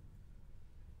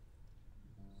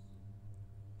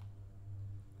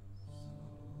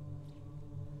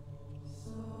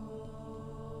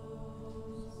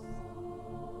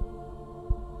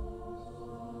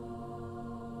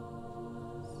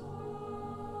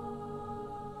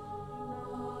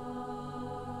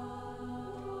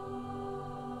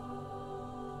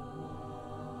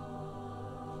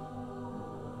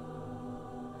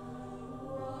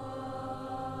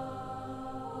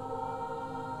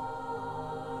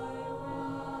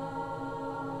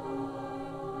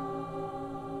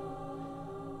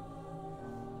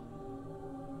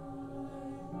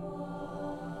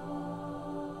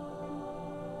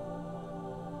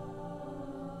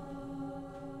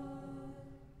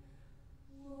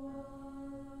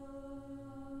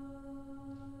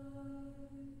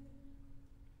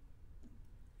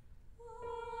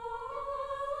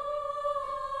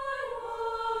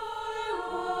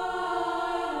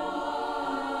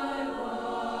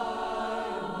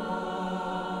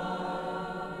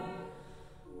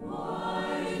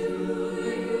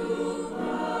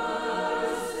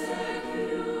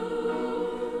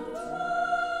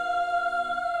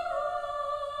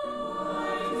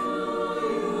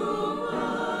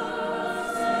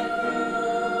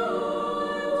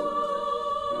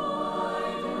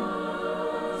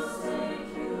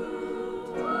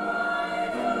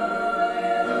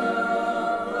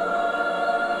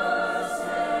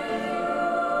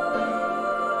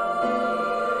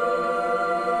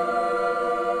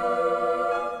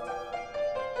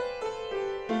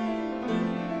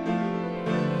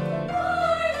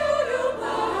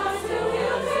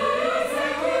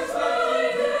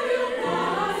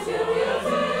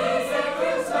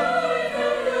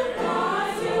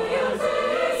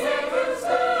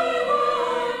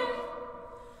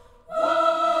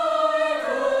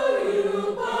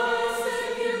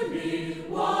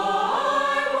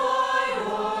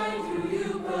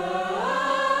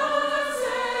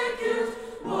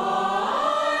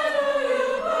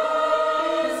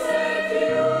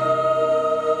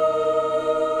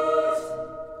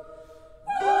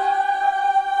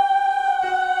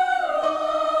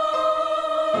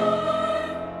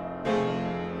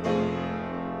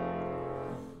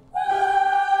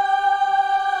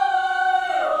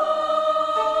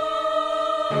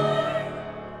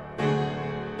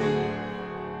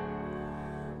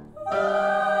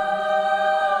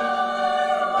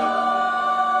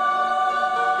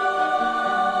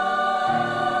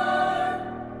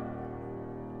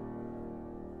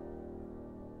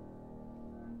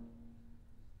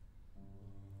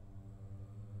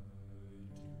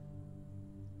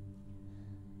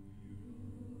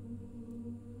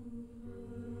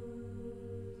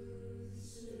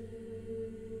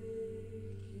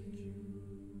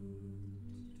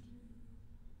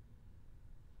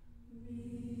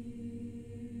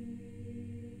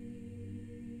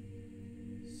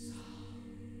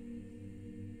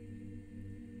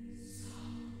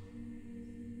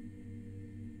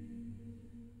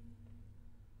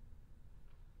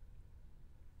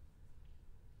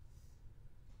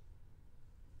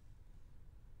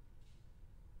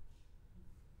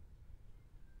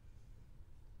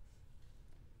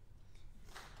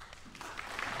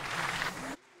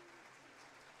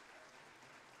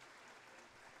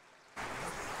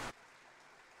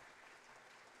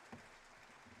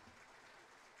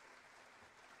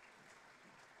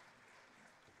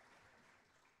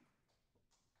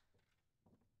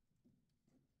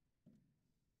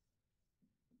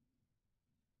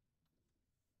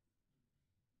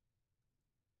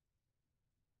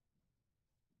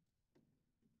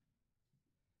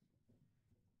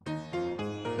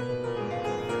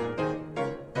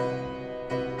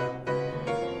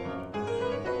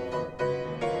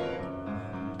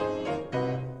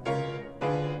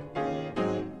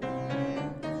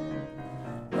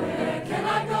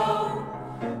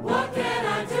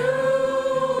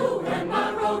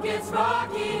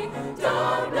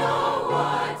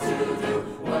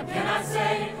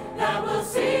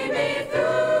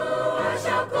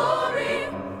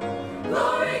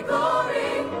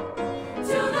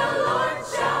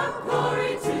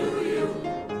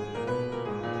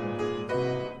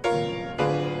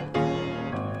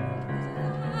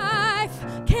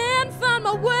 find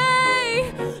my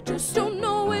way. Just don't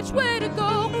know which way to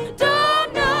go.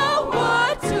 Don't know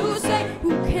what to say.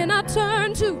 Who can I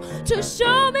turn to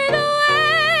show me the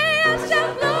way? I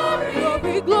shout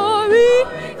glory, glory,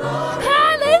 glory,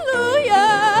 hallelujah.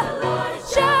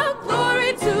 Shout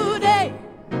glory today.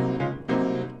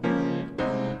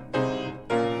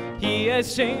 He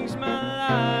has changed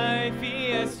my life,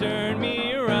 he has turned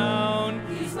me around.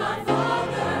 He's my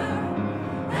Father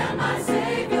and my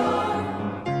Savior.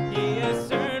 He has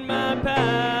turned my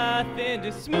path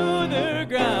into smoother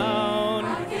ground.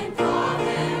 I can call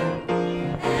him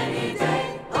any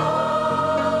day.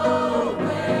 Oh,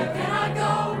 where can I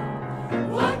go?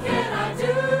 What can I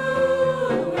do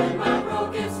when my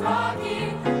road gets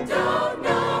rocky? Don't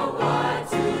know what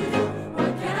to do.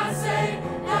 What can I say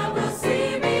that will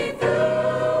see me through?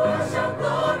 I shout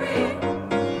glory,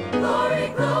 glory,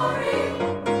 glory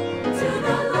to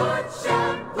the Lord.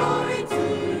 Shout glory to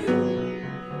you.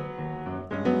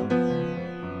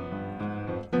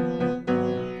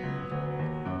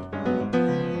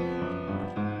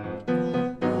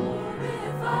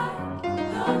 Glorify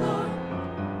the Lord,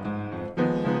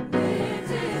 lift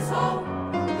His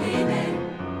holy name.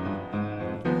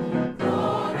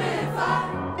 Glorify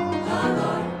the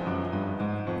Lord,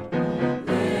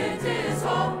 lift His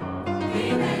holy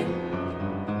name.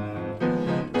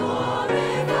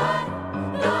 Glorify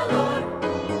the Lord,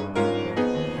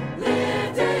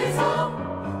 lift His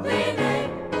holy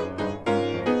name.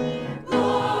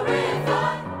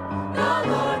 Glorify the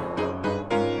Lord,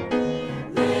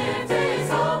 lift His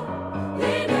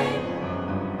holy name.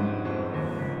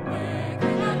 Where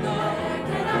can I go? Where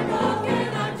can I go? What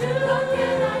can I do? What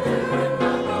can I do when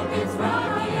my road gets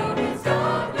rocky?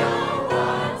 Don't know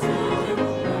what to do.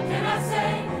 What can I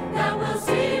say that will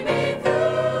see me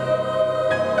through?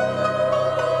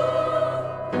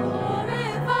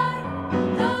 Glorify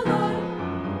the Lord.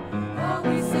 Oh,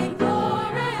 we sing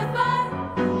glorify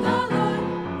the Lord.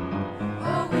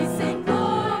 Oh, we sing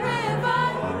glorify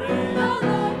the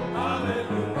Lord.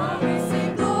 Oh, we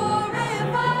sing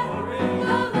glorify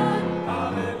the Lord.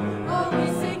 Oh, we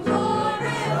sing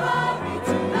glorify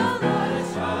to the Lord.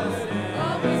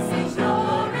 Oh, we sing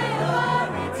glorify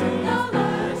to the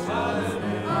Lord.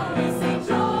 Oh, we sing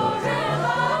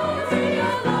glorify to the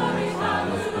Lord.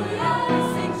 Hallelujah. We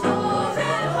sing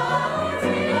glorify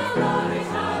to the Lord.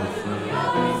 Hallelujah.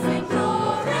 We sing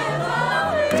glorify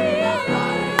to the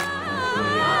Lord.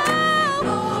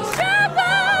 Shout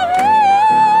glory.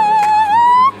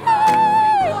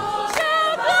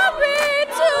 Shout glory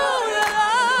to the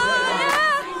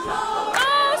Lord.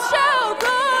 Oh, shout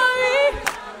glory.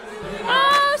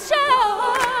 Oh,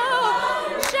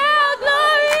 shout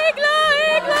glory,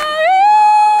 glory, glory.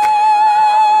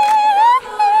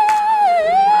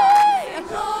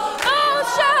 Oh,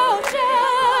 shout,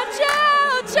 shout,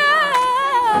 shout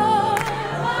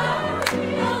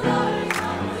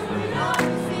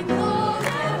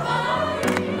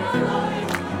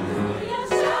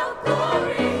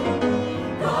glory,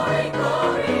 glory,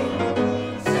 glory.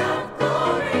 Shout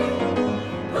glory,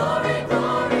 glory,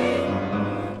 glory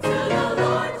to the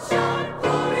Lord. Shout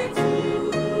glory to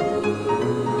you.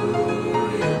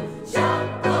 Shout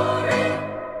glory.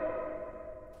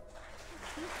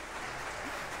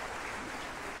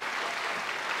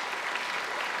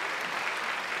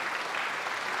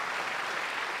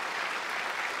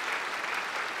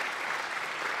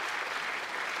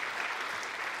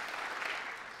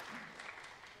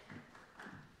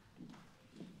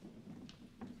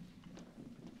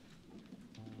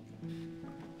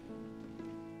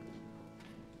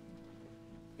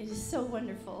 It is so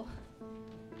wonderful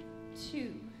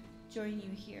to join you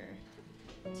here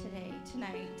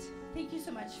tonight. Thank you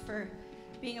so much for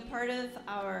being a part of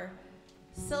our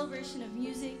celebration of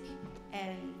music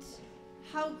and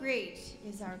how great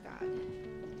is our God.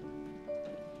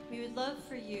 We would love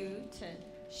for you to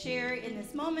share in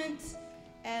this moment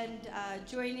and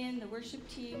join in. The worship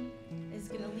team is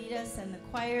going to lead us and the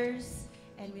choirs,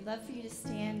 and we'd love for you to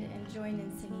stand and join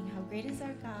in singing How Great Is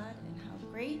Our God and How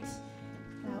Great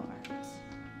Thou Art.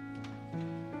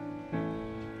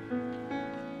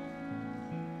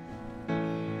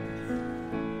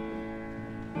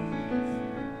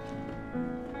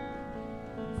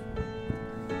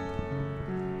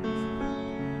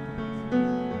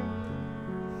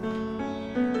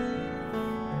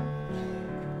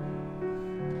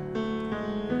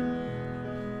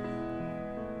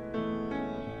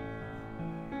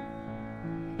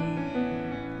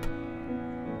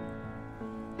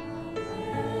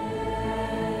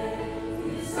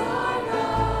 Is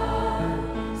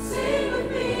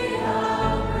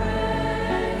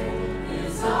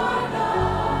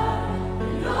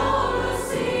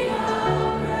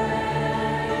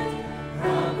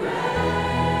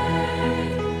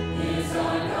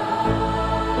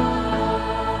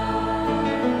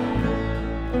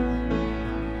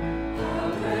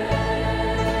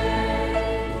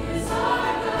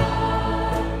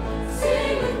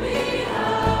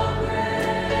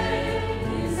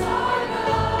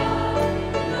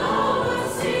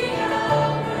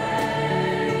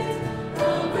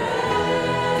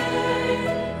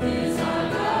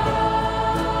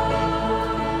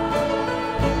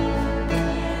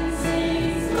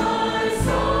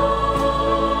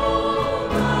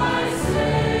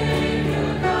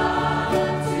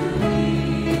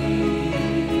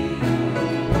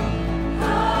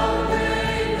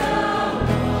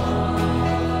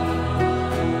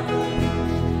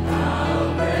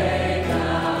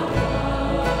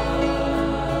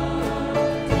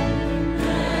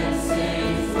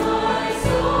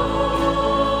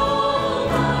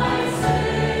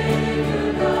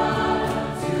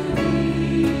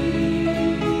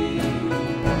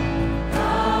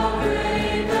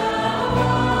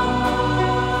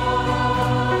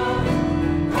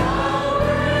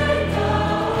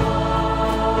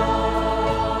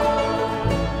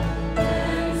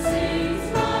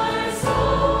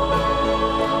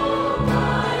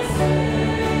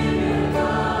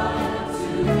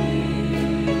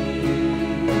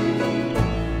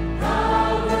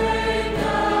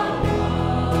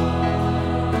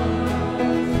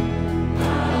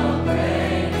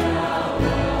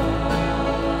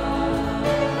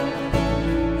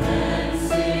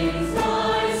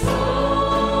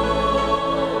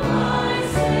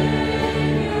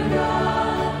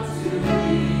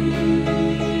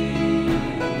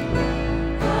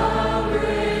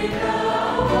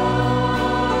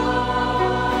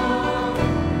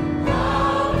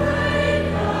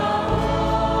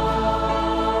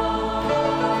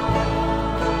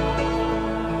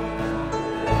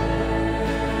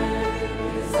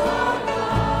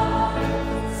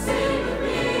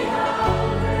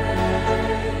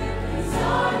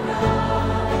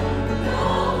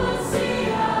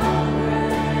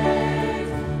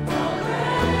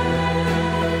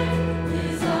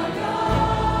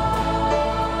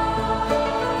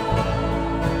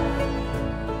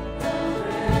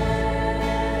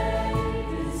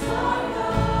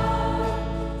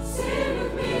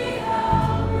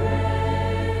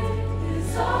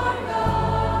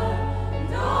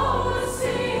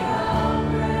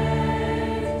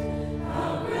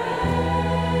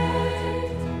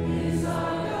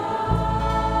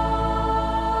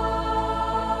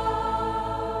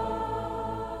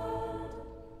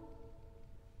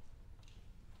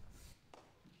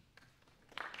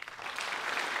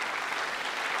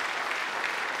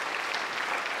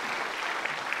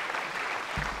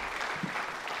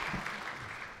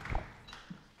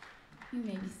You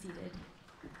may be seated.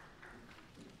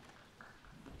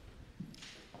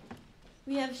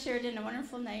 We have shared in a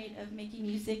wonderful night of making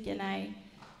music, and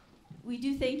we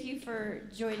do thank you for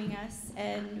joining us,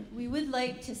 and we would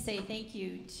like to say thank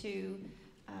you to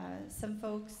some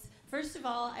folks. First of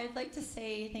all, I'd like to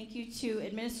say thank you to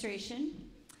administration,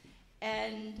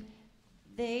 and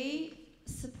they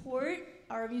support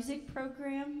our music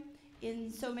program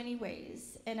in so many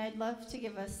ways, and I'd love to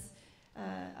give us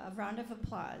a round of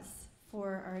applause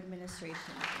for our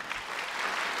administration.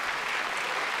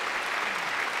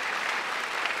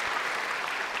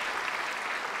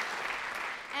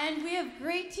 And we have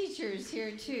great teachers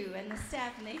here too, and the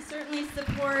staff, and they certainly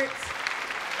support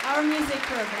our music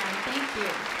program. Thank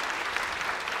you.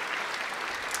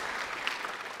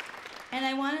 And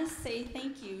I want to say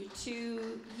thank you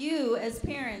to you as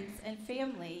parents and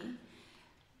family.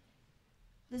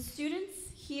 The students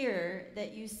here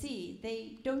that you see,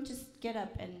 they don't just get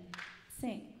up and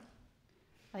sing.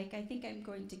 Like, I think I'm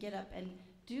going to get up and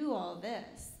do all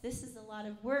this. This is a lot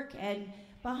of work, and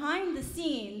behind the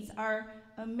scenes are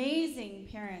amazing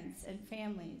parents and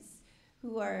families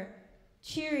who are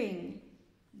cheering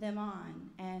them on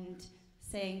and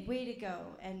saying, way to go,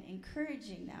 and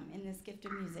encouraging them in this gift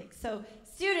of music. So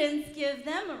students, give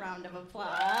them a round of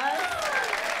applause.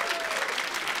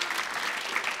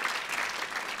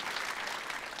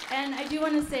 And I do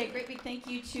want to say a great big thank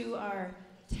you to our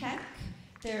tech.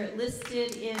 They're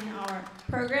listed in our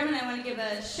program, and I want to give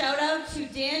a shout out to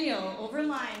Daniel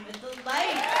Overline with the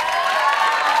lights.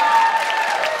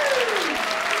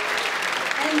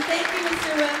 And thank you,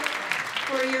 Mr. Whip,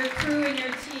 for your crew and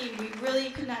your team. We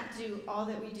really could not do all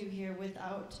that we do here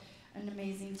without an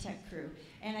amazing tech crew.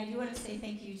 And I do want to say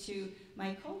thank you to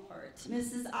my cohort,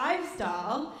 Mrs.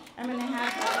 Ivesdahl. I'm going to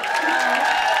have her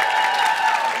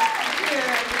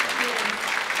here.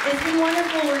 It's been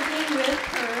wonderful working with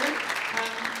her.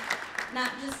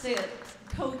 Not just a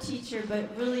co-teacher,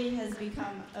 but really has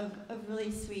become a really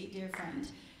sweet dear friend.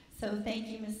 So thank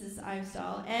you, Mrs.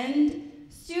 Ivesdahl. And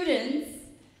students,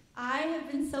 I have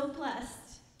been so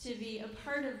blessed to be a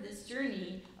part of this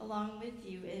journey along with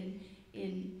you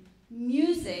in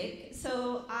music.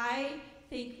 So I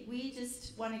think we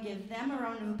just want to give them a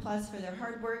round of applause for their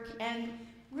hard work and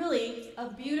really a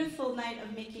beautiful night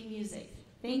of making music.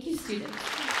 Thank you, students.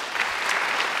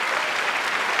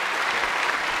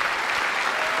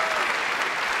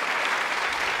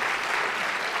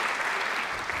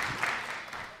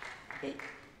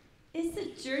 It's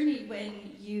a journey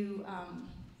when you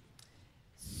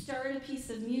start a piece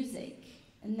of music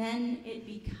and then it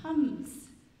becomes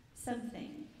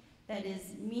something that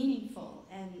is meaningful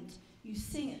and you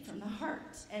sing it from the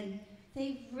heart. And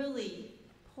they really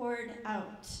poured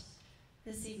out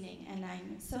this evening, and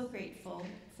I'm so grateful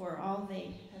for all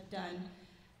they have done.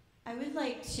 I would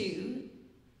like to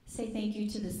say thank you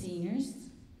to the seniors.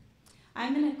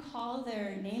 I'm going to call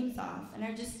their names off, and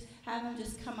I just have them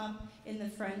just come up in the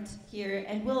front here,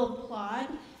 and we'll applaud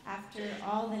after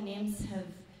all the names have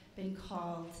been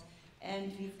called.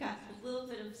 And we've got a little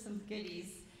bit of some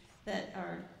goodies that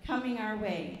are coming our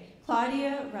way.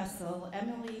 Claudia Russell,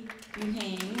 Emily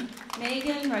Buhane,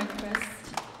 Megan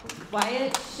Rudquist,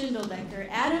 Wyatt Schindeldecker,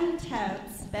 Adam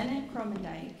Tebbs, Bennett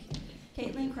Cromendike,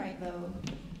 Caitlin Kreitlow,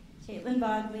 Caitlin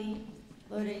Bodley,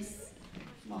 Lourdes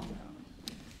Mulgrew.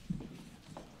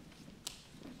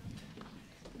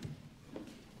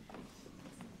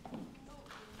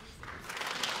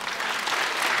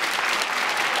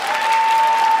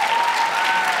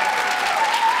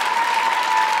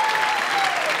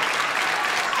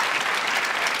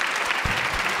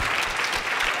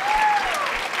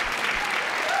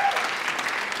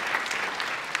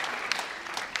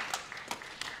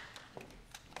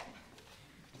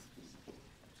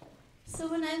 So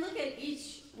when I look at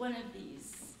each one of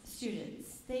these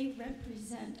students, they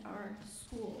represent our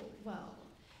school well,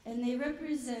 and they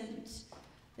represent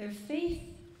their faith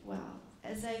well,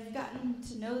 as I've gotten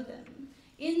to know them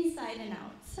inside and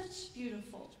out. Such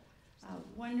beautiful,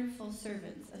 wonderful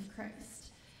servants of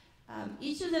Christ.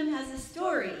 Each of them has a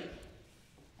story.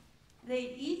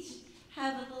 They each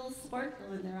have a little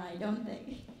sparkle in their eye, don't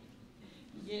they?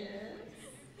 Yes.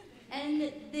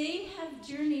 And they have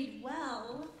journeyed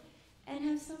well and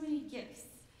have so many gifts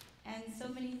and so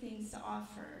many things to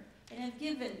offer and have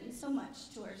given so much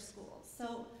to our school.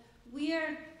 So we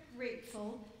are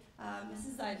grateful,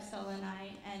 Mrs. Ivesdahl and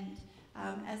I, and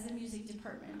as a music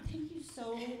department, thank you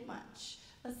so much.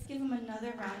 Let's give them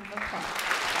another round of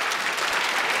applause.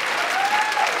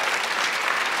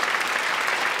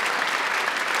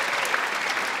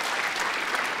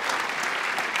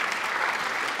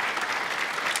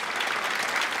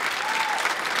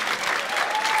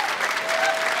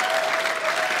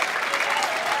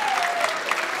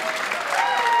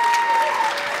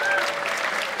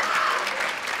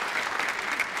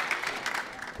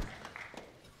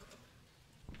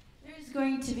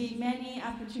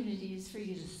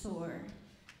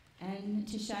 and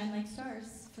to shine like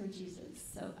stars for Jesus.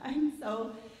 So I'm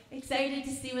so excited to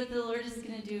see what the Lord is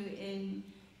going to do in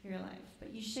your life.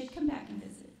 But you should come back and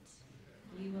visit.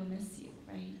 We will miss you,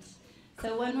 right?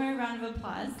 So one more round of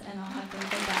applause, and I'll have them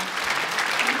go back.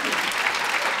 Thank you.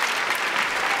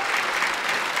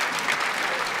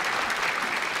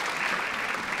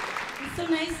 It's so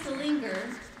nice to linger,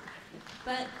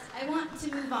 but I want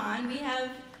to move on. We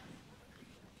have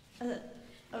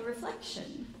a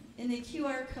reflection. In the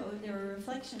QR code, there were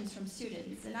reflections from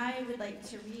students, and I would like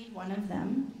to read one of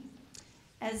them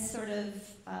as sort of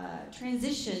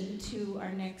transition to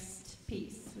our next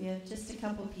piece. We have just a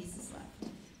couple pieces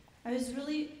left. I was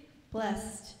really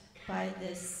blessed by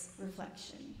this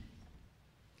reflection.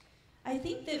 I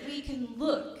think that we can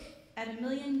look at a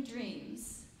million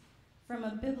dreams from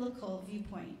a biblical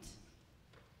viewpoint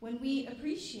when we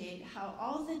appreciate how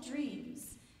all the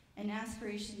dreams and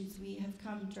aspirations we have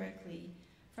come directly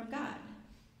from God.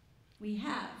 We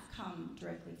have come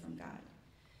directly from God.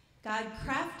 God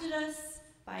crafted us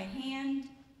by hand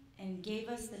and gave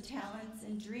us the talents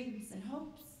and dreams and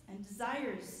hopes and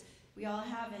desires we all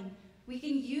have, and we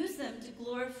can use them to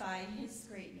glorify his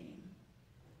great name.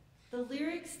 The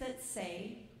lyrics that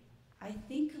say, I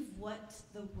think of what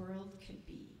the world could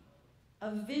be,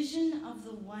 a vision of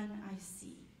the one I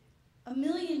see. A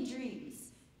million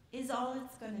dreams is all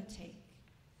it's going to take.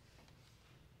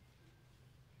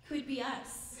 Could be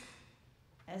us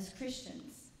as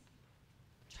Christians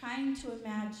trying to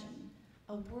imagine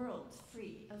a world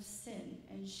free of sin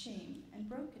and shame and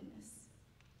brokenness.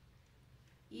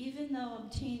 Even though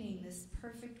obtaining this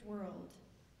perfect world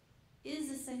is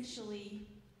essentially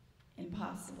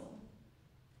impossible,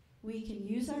 we can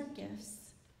use our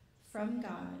gifts from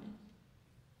God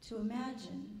to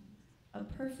imagine a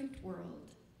perfect world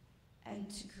and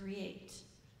to create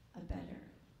a better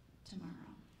tomorrow.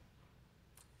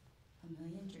 A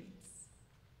million dreams.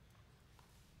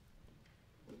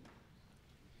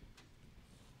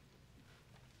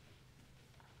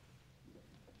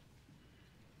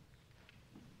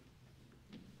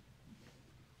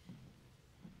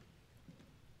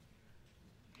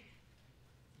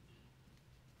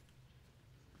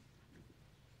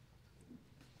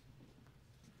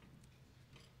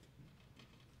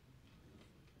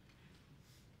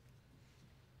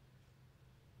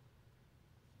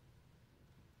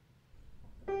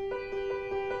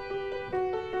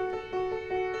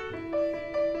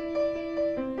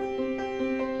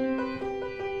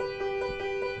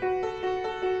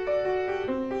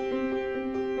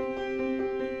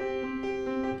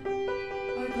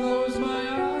 Close my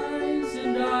eyes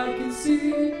and I can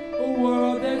see a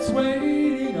world that's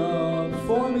waiting up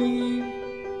for me,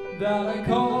 that I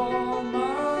call